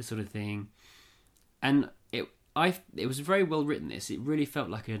 This sort of thing. And it was very well written. This it really felt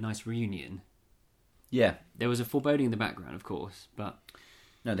like a nice reunion. Yeah. There was a foreboding in the background, of course, but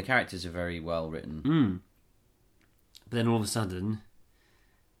No, the characters are very well written. But then all of a sudden,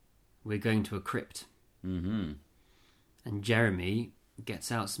 we're going to a crypt. Mm-hmm. And Jeremy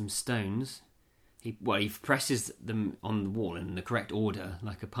gets out some stones. He presses them on the wall in the correct order,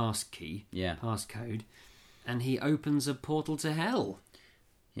 like a pass key, passcode, and he opens a portal to hell.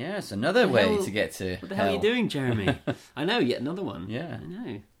 Yes, another way to get to What the hell are you doing, Jeremy? I know, yet another one. Yeah. I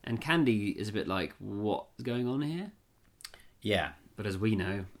know. And Candy is a bit like, what's going on here? Yeah. But as we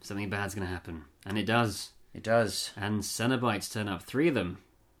know, something bad's going to happen. And it does. It does. And Cenobites turn up, 3 of them.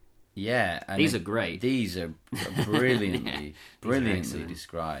 Yeah. And These are great. These are brilliantly, brilliantly excellent.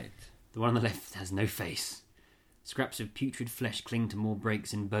 described. The one on the left has no face. Scraps of putrid flesh cling to more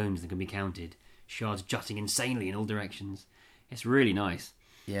breaks in bones than can be counted. Shards jutting insanely in all directions. It's really nice.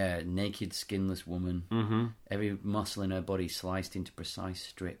 Yeah, naked, skinless woman. Mm-hmm. Every muscle in her body sliced into precise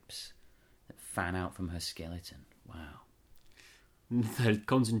strips that fan out from her skeleton. Wow. The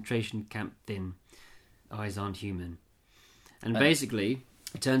concentration camp thin. Eyes aren't human. And basically,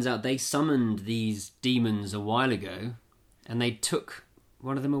 it turns out they summoned these demons a while ago, and they took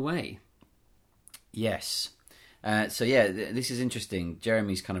one of them away. Yes. This is interesting.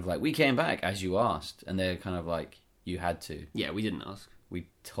 Jeremy's kind of like, we came back as you asked. And they're kind of like, You had to. Yeah, we didn't ask. We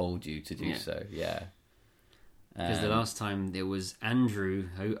told you to do so, yeah. Because the last time it was Andrew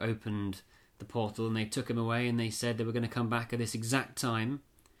who opened the portal and they took him away and they said they were going to come back at this exact time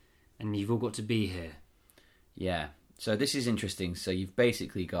and you've all got to be here. Yeah. So this is interesting. So you've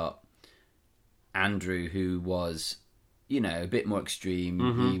basically got Andrew, who was, a bit more extreme.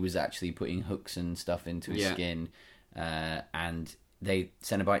 Mm-hmm. He was actually putting hooks and stuff into his skin. And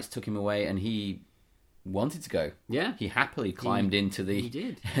Cenobites took him away and he wanted to go. Yeah. He happily climbed into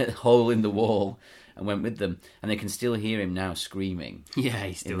the hole in the wall and went with them. And they can still hear him now screaming. Yeah,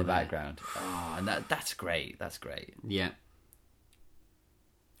 he's still in the there. background. Oh, and that's great. That's great. Yeah.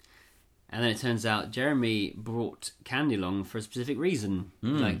 And then it turns out Jeremy brought Candy along for a specific reason.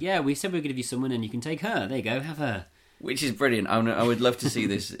 Like, we said we were going to give you someone and you can take her. There you go, have her. Which is brilliant. I would love to see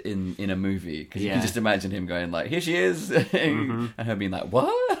this in a movie. Because you can just imagine him going like, here she is. And her being like,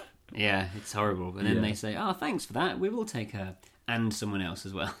 what? Yeah, it's horrible. And then they say, oh, thanks for that. We will take her. And someone else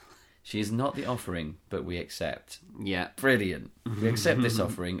as well. She is not the offering, but we accept. Yeah. Brilliant. We accept this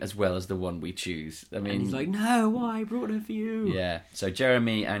offering as well as the one we choose. I mean, and he's like, no, why? I brought her for you. Yeah. So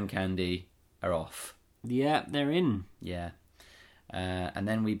Jeremy and Candy are off. Yeah, they're in. Yeah. And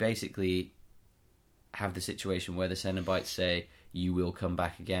then we basically have the situation where the Cenobites say, you will come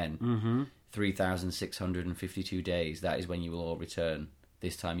back again. 3,652 days. That is when you will all return.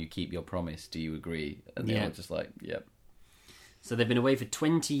 This time you keep your promise. Do you agree? And they're all just like, yep. So they've been away for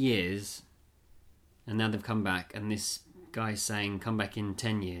 20 years, and now they've come back, and this guy's saying, come back in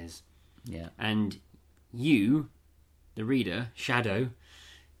 10 years. Yeah. And you, the reader, Shadow,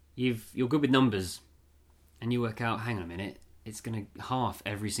 you're good with numbers, and you work out, hang on a minute, it's going to half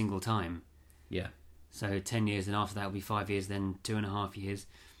every single time. Yeah. So 10 years, and after that will be 5 years, then 2.5 years.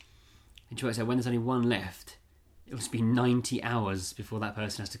 And she works out when there's only one left, it must be 90 hours before that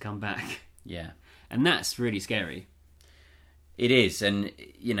person has to come back. Yeah. And that's really scary. It is, and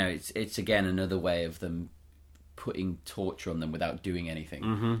it's again another way of them putting torture on them without doing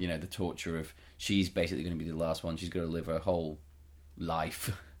anything. The torture of she's basically going to be the last one. She's going to live her whole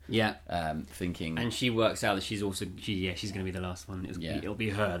life. Yeah, thinking, and she works out that she's also she's going to be the last one. It'll be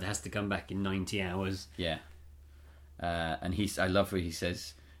her that has to come back in 90 hours. Yeah, and I love where he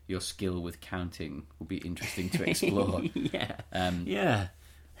says, "Your skill with counting will be interesting to explore." Yeah.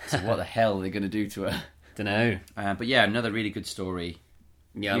 So what the hell are they going to do to her? Don't know. But yeah, another really good story.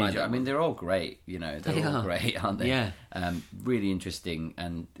 Yeah, I like that. I mean, they're all great. They're all great, aren't they? Yeah. Really interesting,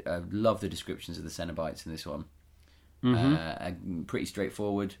 and I love the descriptions of the Cenobites in this one. Pretty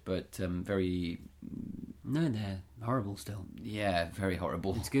straightforward, but very... No, they're horrible still. Yeah, very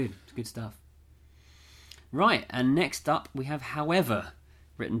horrible. It's good. It's good stuff. Right, and next up we have However,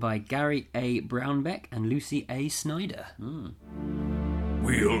 written by Gary A. Brownbeck and Lucy A. Snyder.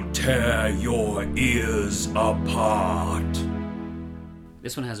 We'll tear your ears apart.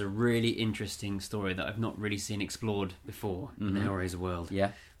 This one has a really interesting story that I've not really seen explored before in the Hellraiser world.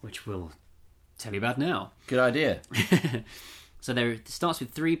 Yeah. Which we'll tell you about now. Good idea. So it starts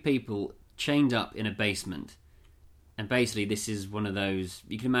with 3 people chained up in a basement. And basically this is one of those...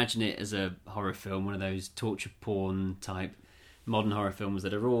 You can imagine it as a horror film, one of those torture porn type modern horror films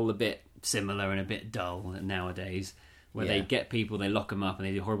that are all a bit similar and a bit dull nowadays. Where they get people, they lock them up, and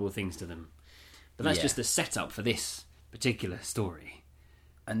they do horrible things to them. But that's just the setup for this particular story.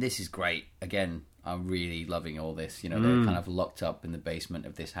 And this is great. Again, I'm really loving all this. They're kind of locked up in the basement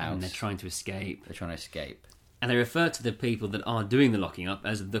of this house. And they're trying to escape. And they refer to the people that are doing the locking up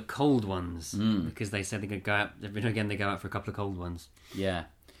as the cold ones. Because they said they're going to go out, every now and again they go out for a couple of cold ones. Yeah.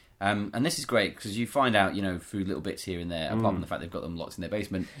 And this is great, because you find out, through little bits here and there, apart from the fact they've got them locked in their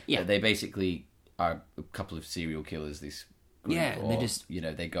basement, that they basically... are a couple of serial killers, this group, and they just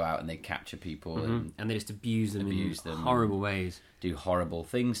they go out and they capture people and they just abuse them in horrible ways, do horrible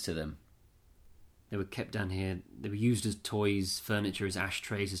things to them. They were kept down here, they were used as toys, furniture, as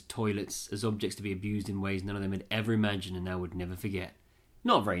ashtrays, as toilets, as objects to be abused in ways none of them had ever imagined and now would never forget.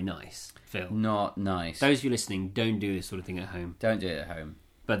 Not very nice, Phil. Not nice. Those of you listening, don't do this sort of thing at home. Don't do it at home.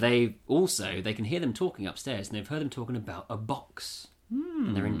 But they can hear them talking upstairs, and they've heard them talking about a box.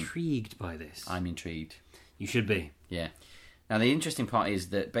 And they're intrigued by this. I'm intrigued. You should be. Yeah. Now, the interesting part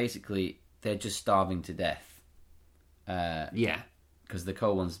is that basically they're just starving to death. Because the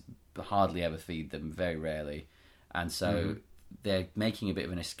cold ones hardly ever feed them, very rarely. And so they're making a bit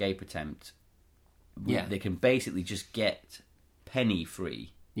of an escape attempt. Yeah. They can basically just get Penny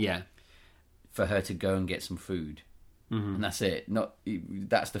free. Yeah. For her to go and get some food. And that's it.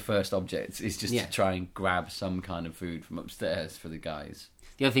 That's the first object, is just to try and grab some kind of food from upstairs for the guys.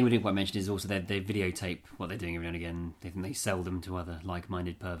 The other thing we didn't quite mention is also they videotape what they're doing every now and again. They sell them to other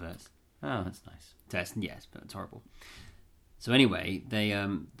like-minded perverts. Oh, that's nice. Yes, but it's horrible. So anyway, they're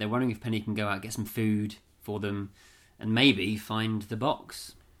wondering if Penny can go out, get some food for them, and maybe find the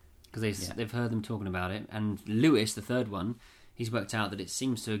box. Because they've heard them talking about it. And Lewis, the third one, he's worked out that it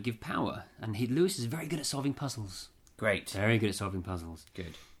seems to give power. And Lewis is very good at solving puzzles. Great. Very good at solving puzzles.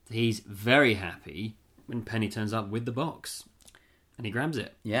 Good. So he's very happy when Penny turns up with the box. And he grabs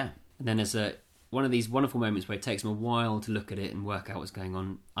it. Yeah. And then there's one of these wonderful moments where it takes him a while to look at it and work out what's going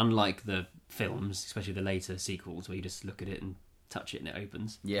on. Unlike the films, especially the later sequels, where you just look at it and touch it and it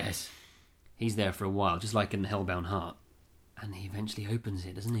opens. Yes. He's there for a while, just like in the Hellbound Heart. And he eventually opens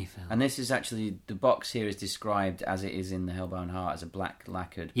it, doesn't he, Phil? And this is actually, the box here is described as it is in the Hellbound Heart, as a black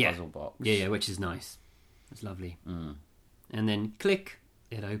lacquered puzzle box. Yeah, which is nice. It's lovely. Mm. And then, click,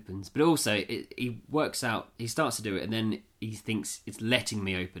 it opens. But also, he works out, he starts to do it, and then he thinks it's letting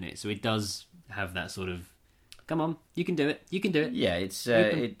me open it. So it does have that sort of, come on, you can do it, you can do it. Yeah,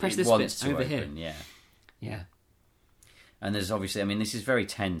 it press this wants bit to over open, here. Yeah. And there's obviously, I mean, this is very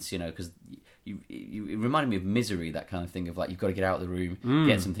tense, because you it reminded me of Misery, that kind of thing of like, you've got to get out of the room,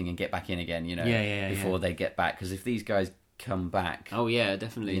 get something and get back in again, before they get back. Because if these guys come back... Oh, yeah,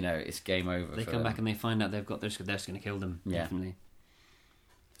 definitely. It's game over. They come back and they find out they're just going to kill them, definitely.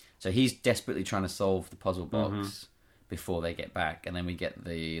 So he's desperately trying to solve the puzzle box before they get back. And then we get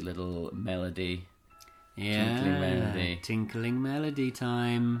the little melody. Yeah. Tinkling melody. Tinkling melody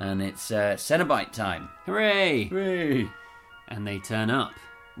time. And it's Cenobite time. Hooray! Hooray! And they turn up.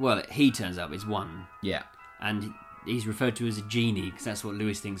 Well, he turns up, it's one. Yeah. And he's referred to as a genie, because that's what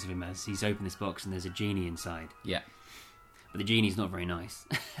Lewis thinks of him as. He's opened this box and there's a genie inside. Yeah. But the genie's not very nice.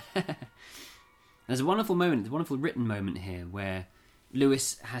 There's a wonderful written moment here, where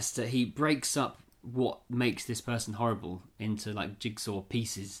Lewis he breaks up what makes this person horrible into like jigsaw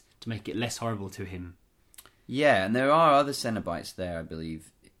pieces to make it less horrible to him. Yeah, and there are other Cenobites there, I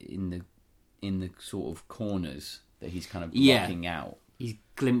believe, in the sort of corners that he's kind of blocking out. He's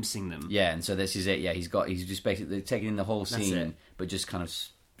glimpsing them. Yeah, and so this is it. Yeah, he's just basically taking in the whole scene, but just kind of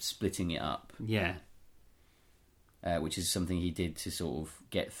splitting it up. Yeah. Which is something he did to sort of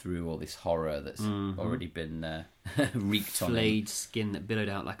get through all this horror that's already been wreaked on him. Flayed skin that billowed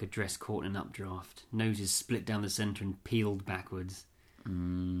out like a dress caught in an updraft. Noses split down the centre and peeled backwards.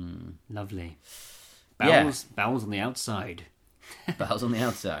 Lovely. Bowels on the outside. Bowels on the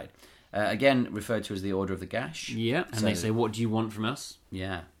outside. Again, referred to as the Order of the Gash. Yeah, and they say, what do you want from us?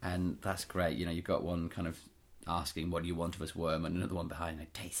 Yeah, and that's great. You've got one kind of asking, what do you want of us, worm? And another one behind, a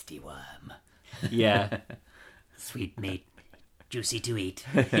tasty worm. Yeah. Sweet meat. Juicy to eat.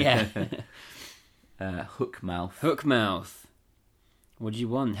 Yeah. Hook mouth. Hook mouth. What do you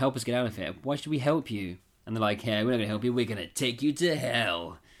want? Help us get out of here. Why should we help you? And they're like, hey, we're not going to help you. We're going to take you to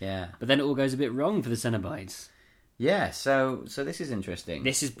hell. Yeah. But then it all goes a bit wrong for the Cenobites. Yeah, so this is interesting.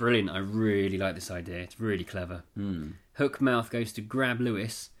 This is brilliant. I really like this idea. It's really clever. Hookmouth goes to grab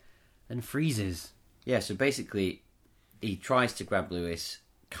Lewis and freezes. Yeah, so basically he tries to grab Lewis,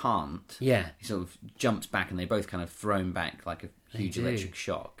 can't. Yeah. He sort of jumps back and they both kind of thrown back like a huge electric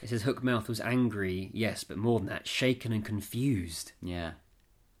shock. It says Hookmouth was angry, yes, but more than that, shaken and confused. Yeah.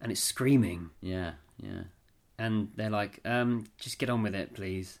 And it's screaming. Yeah. And they're like, just get on with it,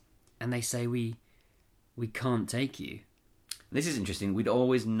 please. And they say, we can't take you. This is interesting. We'd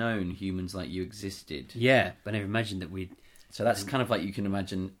always known humans like you existed. Yeah, but I never imagined that we'd... So that's kind of like you can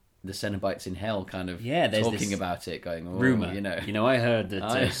imagine the Cenobites in hell kind of talking about it, going, oh, rumour. I heard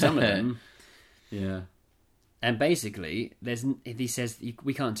that some of them... Yeah. And basically, he says,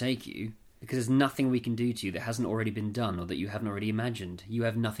 we can't take you because there's nothing we can do to you that hasn't already been done or that you haven't already imagined. You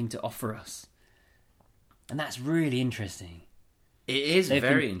have nothing to offer us. And that's really interesting. It is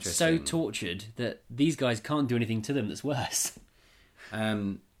very interesting. So tortured that these guys can't do anything to them that's worse.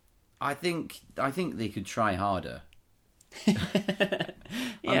 I think they could try harder. Yeah.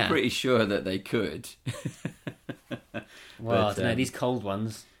 I'm pretty sure that they could. Well, I don't know, these cold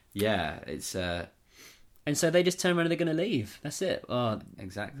ones. Yeah, it's... And so they just turn around and they're going to leave. That's it. Oh,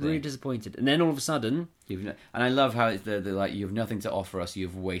 exactly. Really disappointed. And then all of a sudden... And I love how they're like, you have nothing to offer us,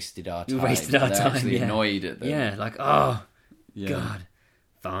 you've wasted our time. You've wasted our time, actually annoyed at them. Yeah, like, oh, yeah. God.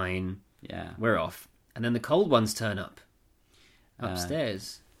 Fine. Yeah. We're off. And then the cold ones turn up.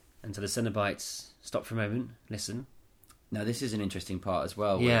 Upstairs. And so the Cenobites stop for a moment, listen. Now, this is an interesting part as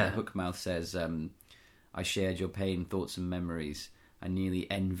well, where Hookmouth says, I shared your pain, thoughts and memories. I nearly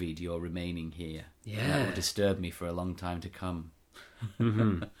envied your remaining here. Yeah. And that will disturb me for a long time to come.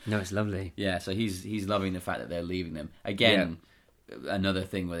 Mm-hmm. No, it's lovely. Yeah, so he's loving the fact that they're leaving them. Again, another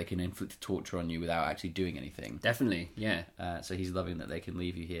thing where they can inflict torture on you without actually doing anything. Definitely, yeah. So he's loving that they can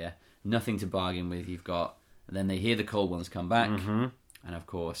leave you here. Nothing to bargain with you've got. And then they hear the cold ones come back. Mm-hmm. And of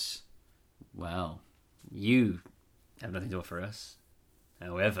course, Well, you have nothing to offer us.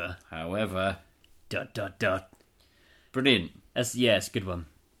 However... Dot. Brilliant. It's a good one.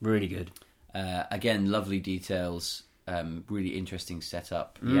 Really good. Again, lovely details. Really interesting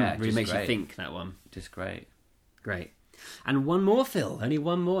setup. Really makes you think, that one. Just great. Great. And one more, Phil. Only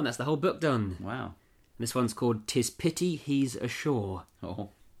one more, and that's the whole book done. Wow. This one's called 'Tis Pity He's Ashore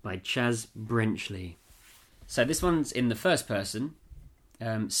by Chaz Brenchley. So this one's in the first person.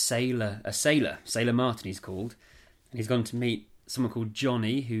 Sailor Martin he's called. And he's gone to meet someone called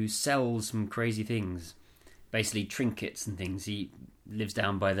Johnny who sells some crazy things. Basically trinkets and things. He lives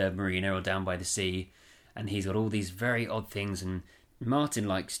down by the marina or down by the sea. And he's got all these very odd things. And Martin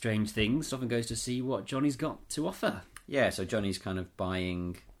likes strange things. Often goes to see what Johnny's got to offer. Yeah, so Johnny's kind of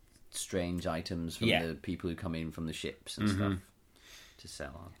buying strange items from the people who come in from the ships and stuff to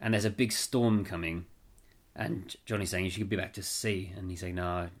sell on. And there's a big storm coming, and Johnny's saying you should be back to sea, and he's saying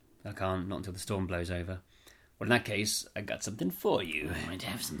no, I can't, not until the storm blows over. Well, in that case, I got something for you. I might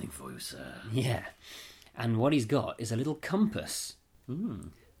have something for you, sir. Yeah, and what he's got is a little compass.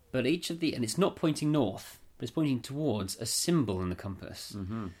 But and it's not pointing north, but it's pointing towards a symbol in the compass.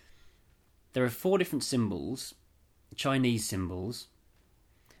 There are 4 different symbols, Chinese symbols,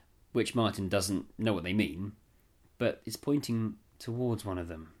 which Martin doesn't know what they mean, but it's pointing towards one of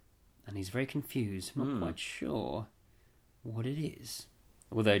them. And he's very confused, not quite sure what it is.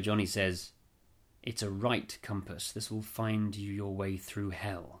 Although Johnny says, it's a right compass. This will find you your way through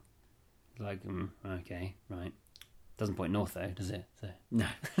hell. Like, okay, right. Doesn't point north, though, does it? So. No.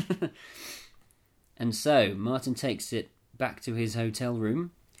 And so, Martin takes it back to his hotel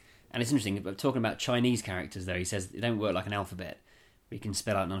room. And it's interesting, but talking about Chinese characters, though, he says they don't work like an alphabet. We can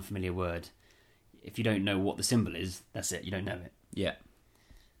spell out an unfamiliar word. If you don't know what the symbol is, that's it, you don't know it. Yeah.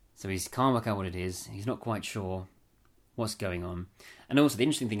 So he can't work out what it is. He's not quite sure what's going on. And also, the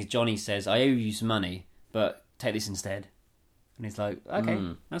interesting thing is Johnny says, I owe you some money, but take this instead. And he's like, okay,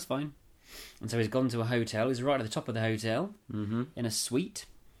 that's fine. And so he's gone to a hotel. He's right at the top of the hotel, in a suite,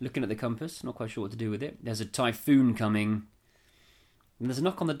 looking at the compass, not quite sure what to do with it. There's a typhoon coming. And there's a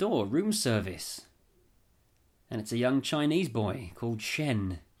knock on the door, room service. And it's a young Chinese boy called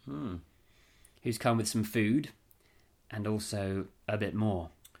Shen, who's come with some food and also a bit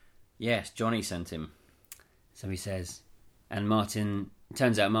more. Yes, Johnny sent him. So he says. And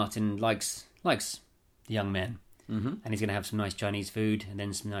turns out Martin likes the young men. And he's going to have some nice Chinese food and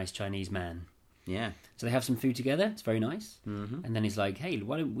then some nice Chinese man. Yeah. So they have some food together. It's very nice. And then he's like, hey,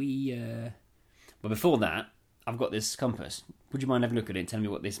 why don't we... Well, before that, I've got this compass. Would you mind having a look at it and tell me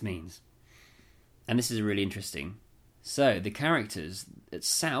what this means? And this is really interesting. So, the characters... At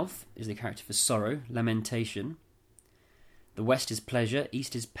south is the character for sorrow, lamentation. The west is pleasure,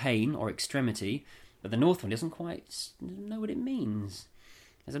 east is pain or extremity. But the north one doesn't quite know what it means.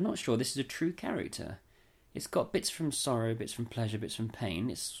 As I'm not sure this is a true character. It's got bits from sorrow, bits from pleasure, bits from pain.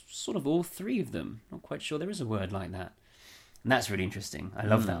 It's sort of all 3 of them. Not quite sure there is a word like that. And that's really interesting. I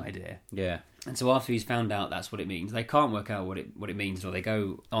love that idea. Yeah. And so after he's found out that's what it means, they can't work out what it means until they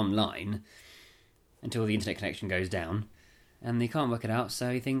go online, until the internet connection goes down, and they can't work it out,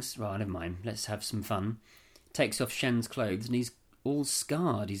 so he thinks, well, never mind, let's have some fun. Takes off Shen's clothes, and he's all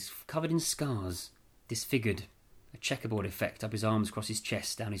scarred. He's covered in scars, disfigured. A checkerboard effect up his arms, across his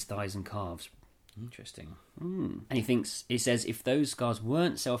chest, down his thighs and calves. Interesting. And he says if those scars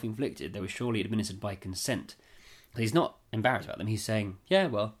weren't self-inflicted, they were surely administered by consent. He's not embarrassed about them. He's saying, yeah,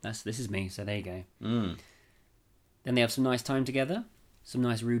 well, this is me, so there you go. Then they have some nice time together, some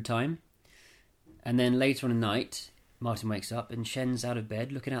nice rude time. And then later on at night, Martin wakes up and Shen's out of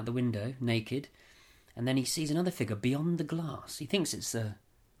bed, looking out the window, naked. And then he sees another figure beyond the glass. He thinks it's a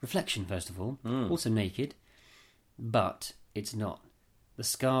reflection, first of all, also naked. But it's not. The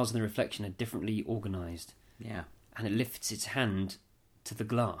scars and the reflection are differently organised. Yeah. And it lifts its hand to the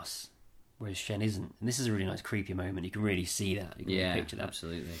glass, whereas Shen isn't. And this is a really nice creepy moment. You can really see that. You can really picture that.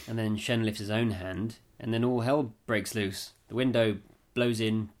 Absolutely. And then Shen lifts his own hand, and then all hell breaks loose. The window blows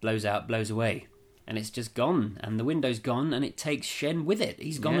in, blows out, blows away. And it's just gone. And the window's gone, and it takes Shen with it.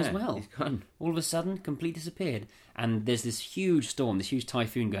 He's gone as well. He's gone. All of a sudden, completely disappeared. And there's this huge storm, this huge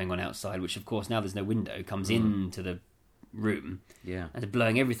typhoon going on outside, which, of course, now there's no window, comes into the room. Yeah. And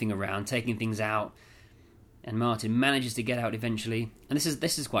blowing everything around, taking things out. And Martin manages to get out eventually. And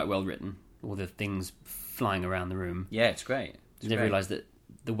this is quite well written. All the things flying around the room. Yeah, it's great. You never realise that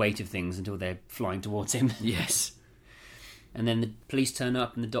the weight of things until they're flying towards him. Yes. And then the police turn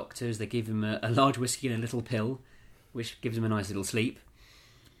up and the doctors, they give him a large whiskey and a little pill, which gives him a nice little sleep.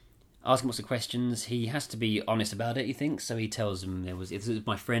 Ask him lots of questions. He has to be honest about it, he thinks. So he tells them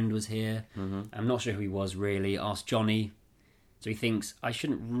my friend was here. I'm not sure who he was really. Asked Johnny. So he thinks, I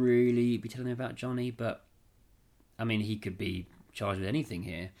shouldn't really be telling him about Johnny, but, I mean, he could be charged with anything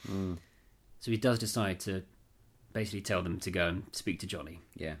here. So he does decide to basically tell them to go and speak to Johnny.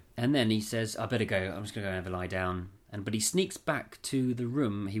 Yeah. And then he says, I better go, I'm just going to go and have a lie down. But he sneaks back to the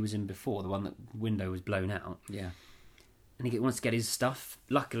room he was in before, the one that the window was blown out. Yeah. And he wants to get his stuff.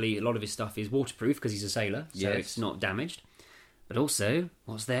 Luckily, a lot of his stuff is waterproof because he's a sailor, so it's not damaged. But also,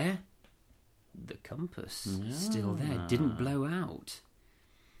 what's there? The compass. Still there. Didn't blow out.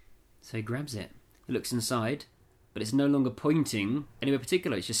 So he grabs it. He looks inside, but it's no longer pointing anywhere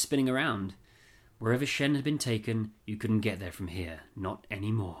particular. It's just spinning around. Wherever Shen had been taken, you couldn't get there from here. Not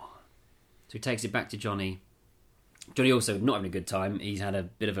anymore. So he takes it back to Johnny. Johnny also not having a good time. He's had a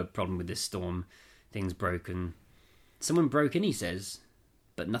bit of a problem with this storm. Things broken. Someone broke in, he says,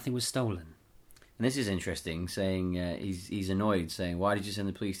 but nothing was stolen. And this is interesting, saying he's annoyed, saying, why did you send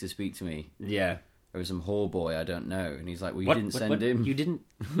the police to speak to me? Yeah. There was some whore boy, I don't know. And he's like, well, you didn't send him. You didn't?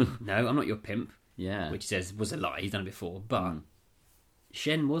 No, I'm not your pimp. Yeah. Which he says was a lie. He's done it before. But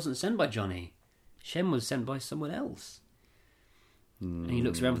Shen wasn't sent by Johnny. Shen was sent by someone else. And he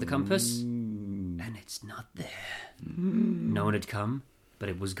looks around for the compass, and it's not there. No one had come, but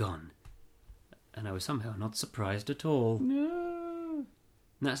it was gone. And I was somehow not surprised at all. No.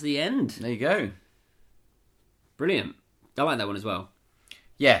 And that's the end. There you go. Brilliant. I like that one as well.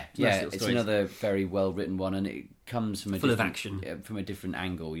 Yeah, Nice it's stories. another very well written one, and it comes from Full of action. from a different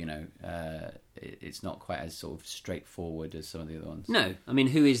angle. You know, it's not quite as sort of straightforward as some of the other ones. No, I mean,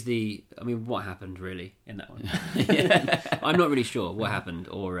 what happened really in that one? I'm not really sure what happened.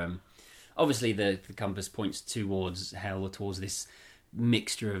 Or obviously, the compass points towards hell or towards this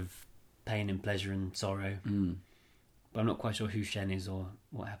mixture of pain and pleasure and sorrow. But I'm not quite sure who Shen is or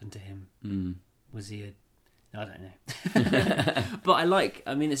what happened to him. Was he I don't know. But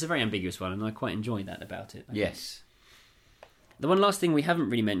it's a very ambiguous one, and I quite enjoy that about it. Yes. The one last thing we haven't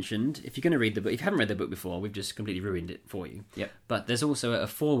really mentioned, if you're going to read the book, if you haven't read the book before, we've just completely ruined it for you. Yep. But there's also a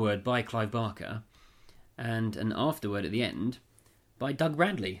foreword by Clive Barker and an afterword at the end by Doug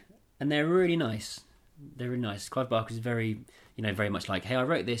Bradley. And they're really nice. They're really nice. Clive Barker is very much like, hey, I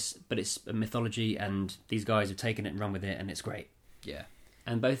wrote this, but it's a mythology, and these guys have taken it and run with it, and it's great. Yeah.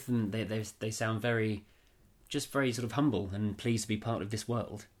 And both of them, they sound very sort of humble and pleased to be part of this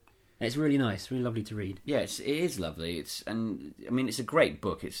world. And it's really nice, really lovely to read. Yeah, it is lovely. It's a great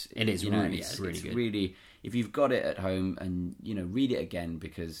book. It is really good. Really, if you've got it at home, and read it again,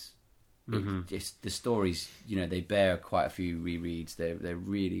 because the stories, they bear quite a few rereads. They're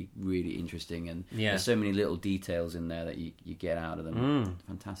really, really interesting, and there's so many little details in there that you get out of them.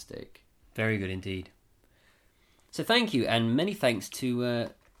 Fantastic. Very good indeed. So thank you, and many thanks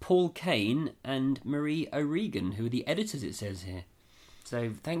to Paul Kane and Marie O'Regan, who are the editors, it says here.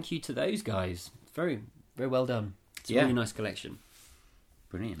 So thank you to those guys. Very, very well done. It's a really nice collection.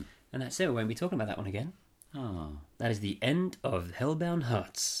 Brilliant. And that's it. We won't be talking about that one again. Oh. That is the end of Hellbound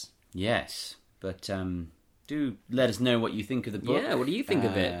Hearts. Yes, but do let us know what you think of the book. Yeah, what do you think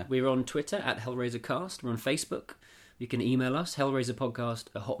of it? We're on Twitter at HellraiserCast. We're on Facebook. You can email us,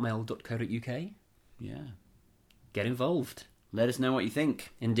 hellraiserpodcast@hotmail.co.uk. Yeah. Get involved. Let us know what you think.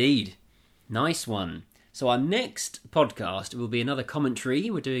 Indeed. Nice one. So our next podcast will be another commentary.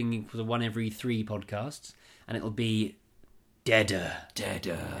 We're doing one every 3 podcasts. And it'll be Deader.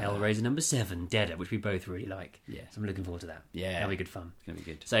 Hellraiser number 7, Deader, which we both really like. Yeah. So I'm looking forward to that. Yeah. That'll be good fun. It's going to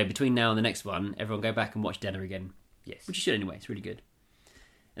be good. So between now and the next one, everyone go back and watch Deader again. Yes. Which you should anyway. It's really good.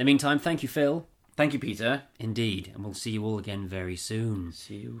 In the meantime, thank you, Phil. Thank you, Peter. Indeed. And we'll see you all again very soon.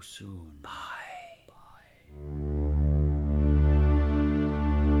 See you soon. Bye.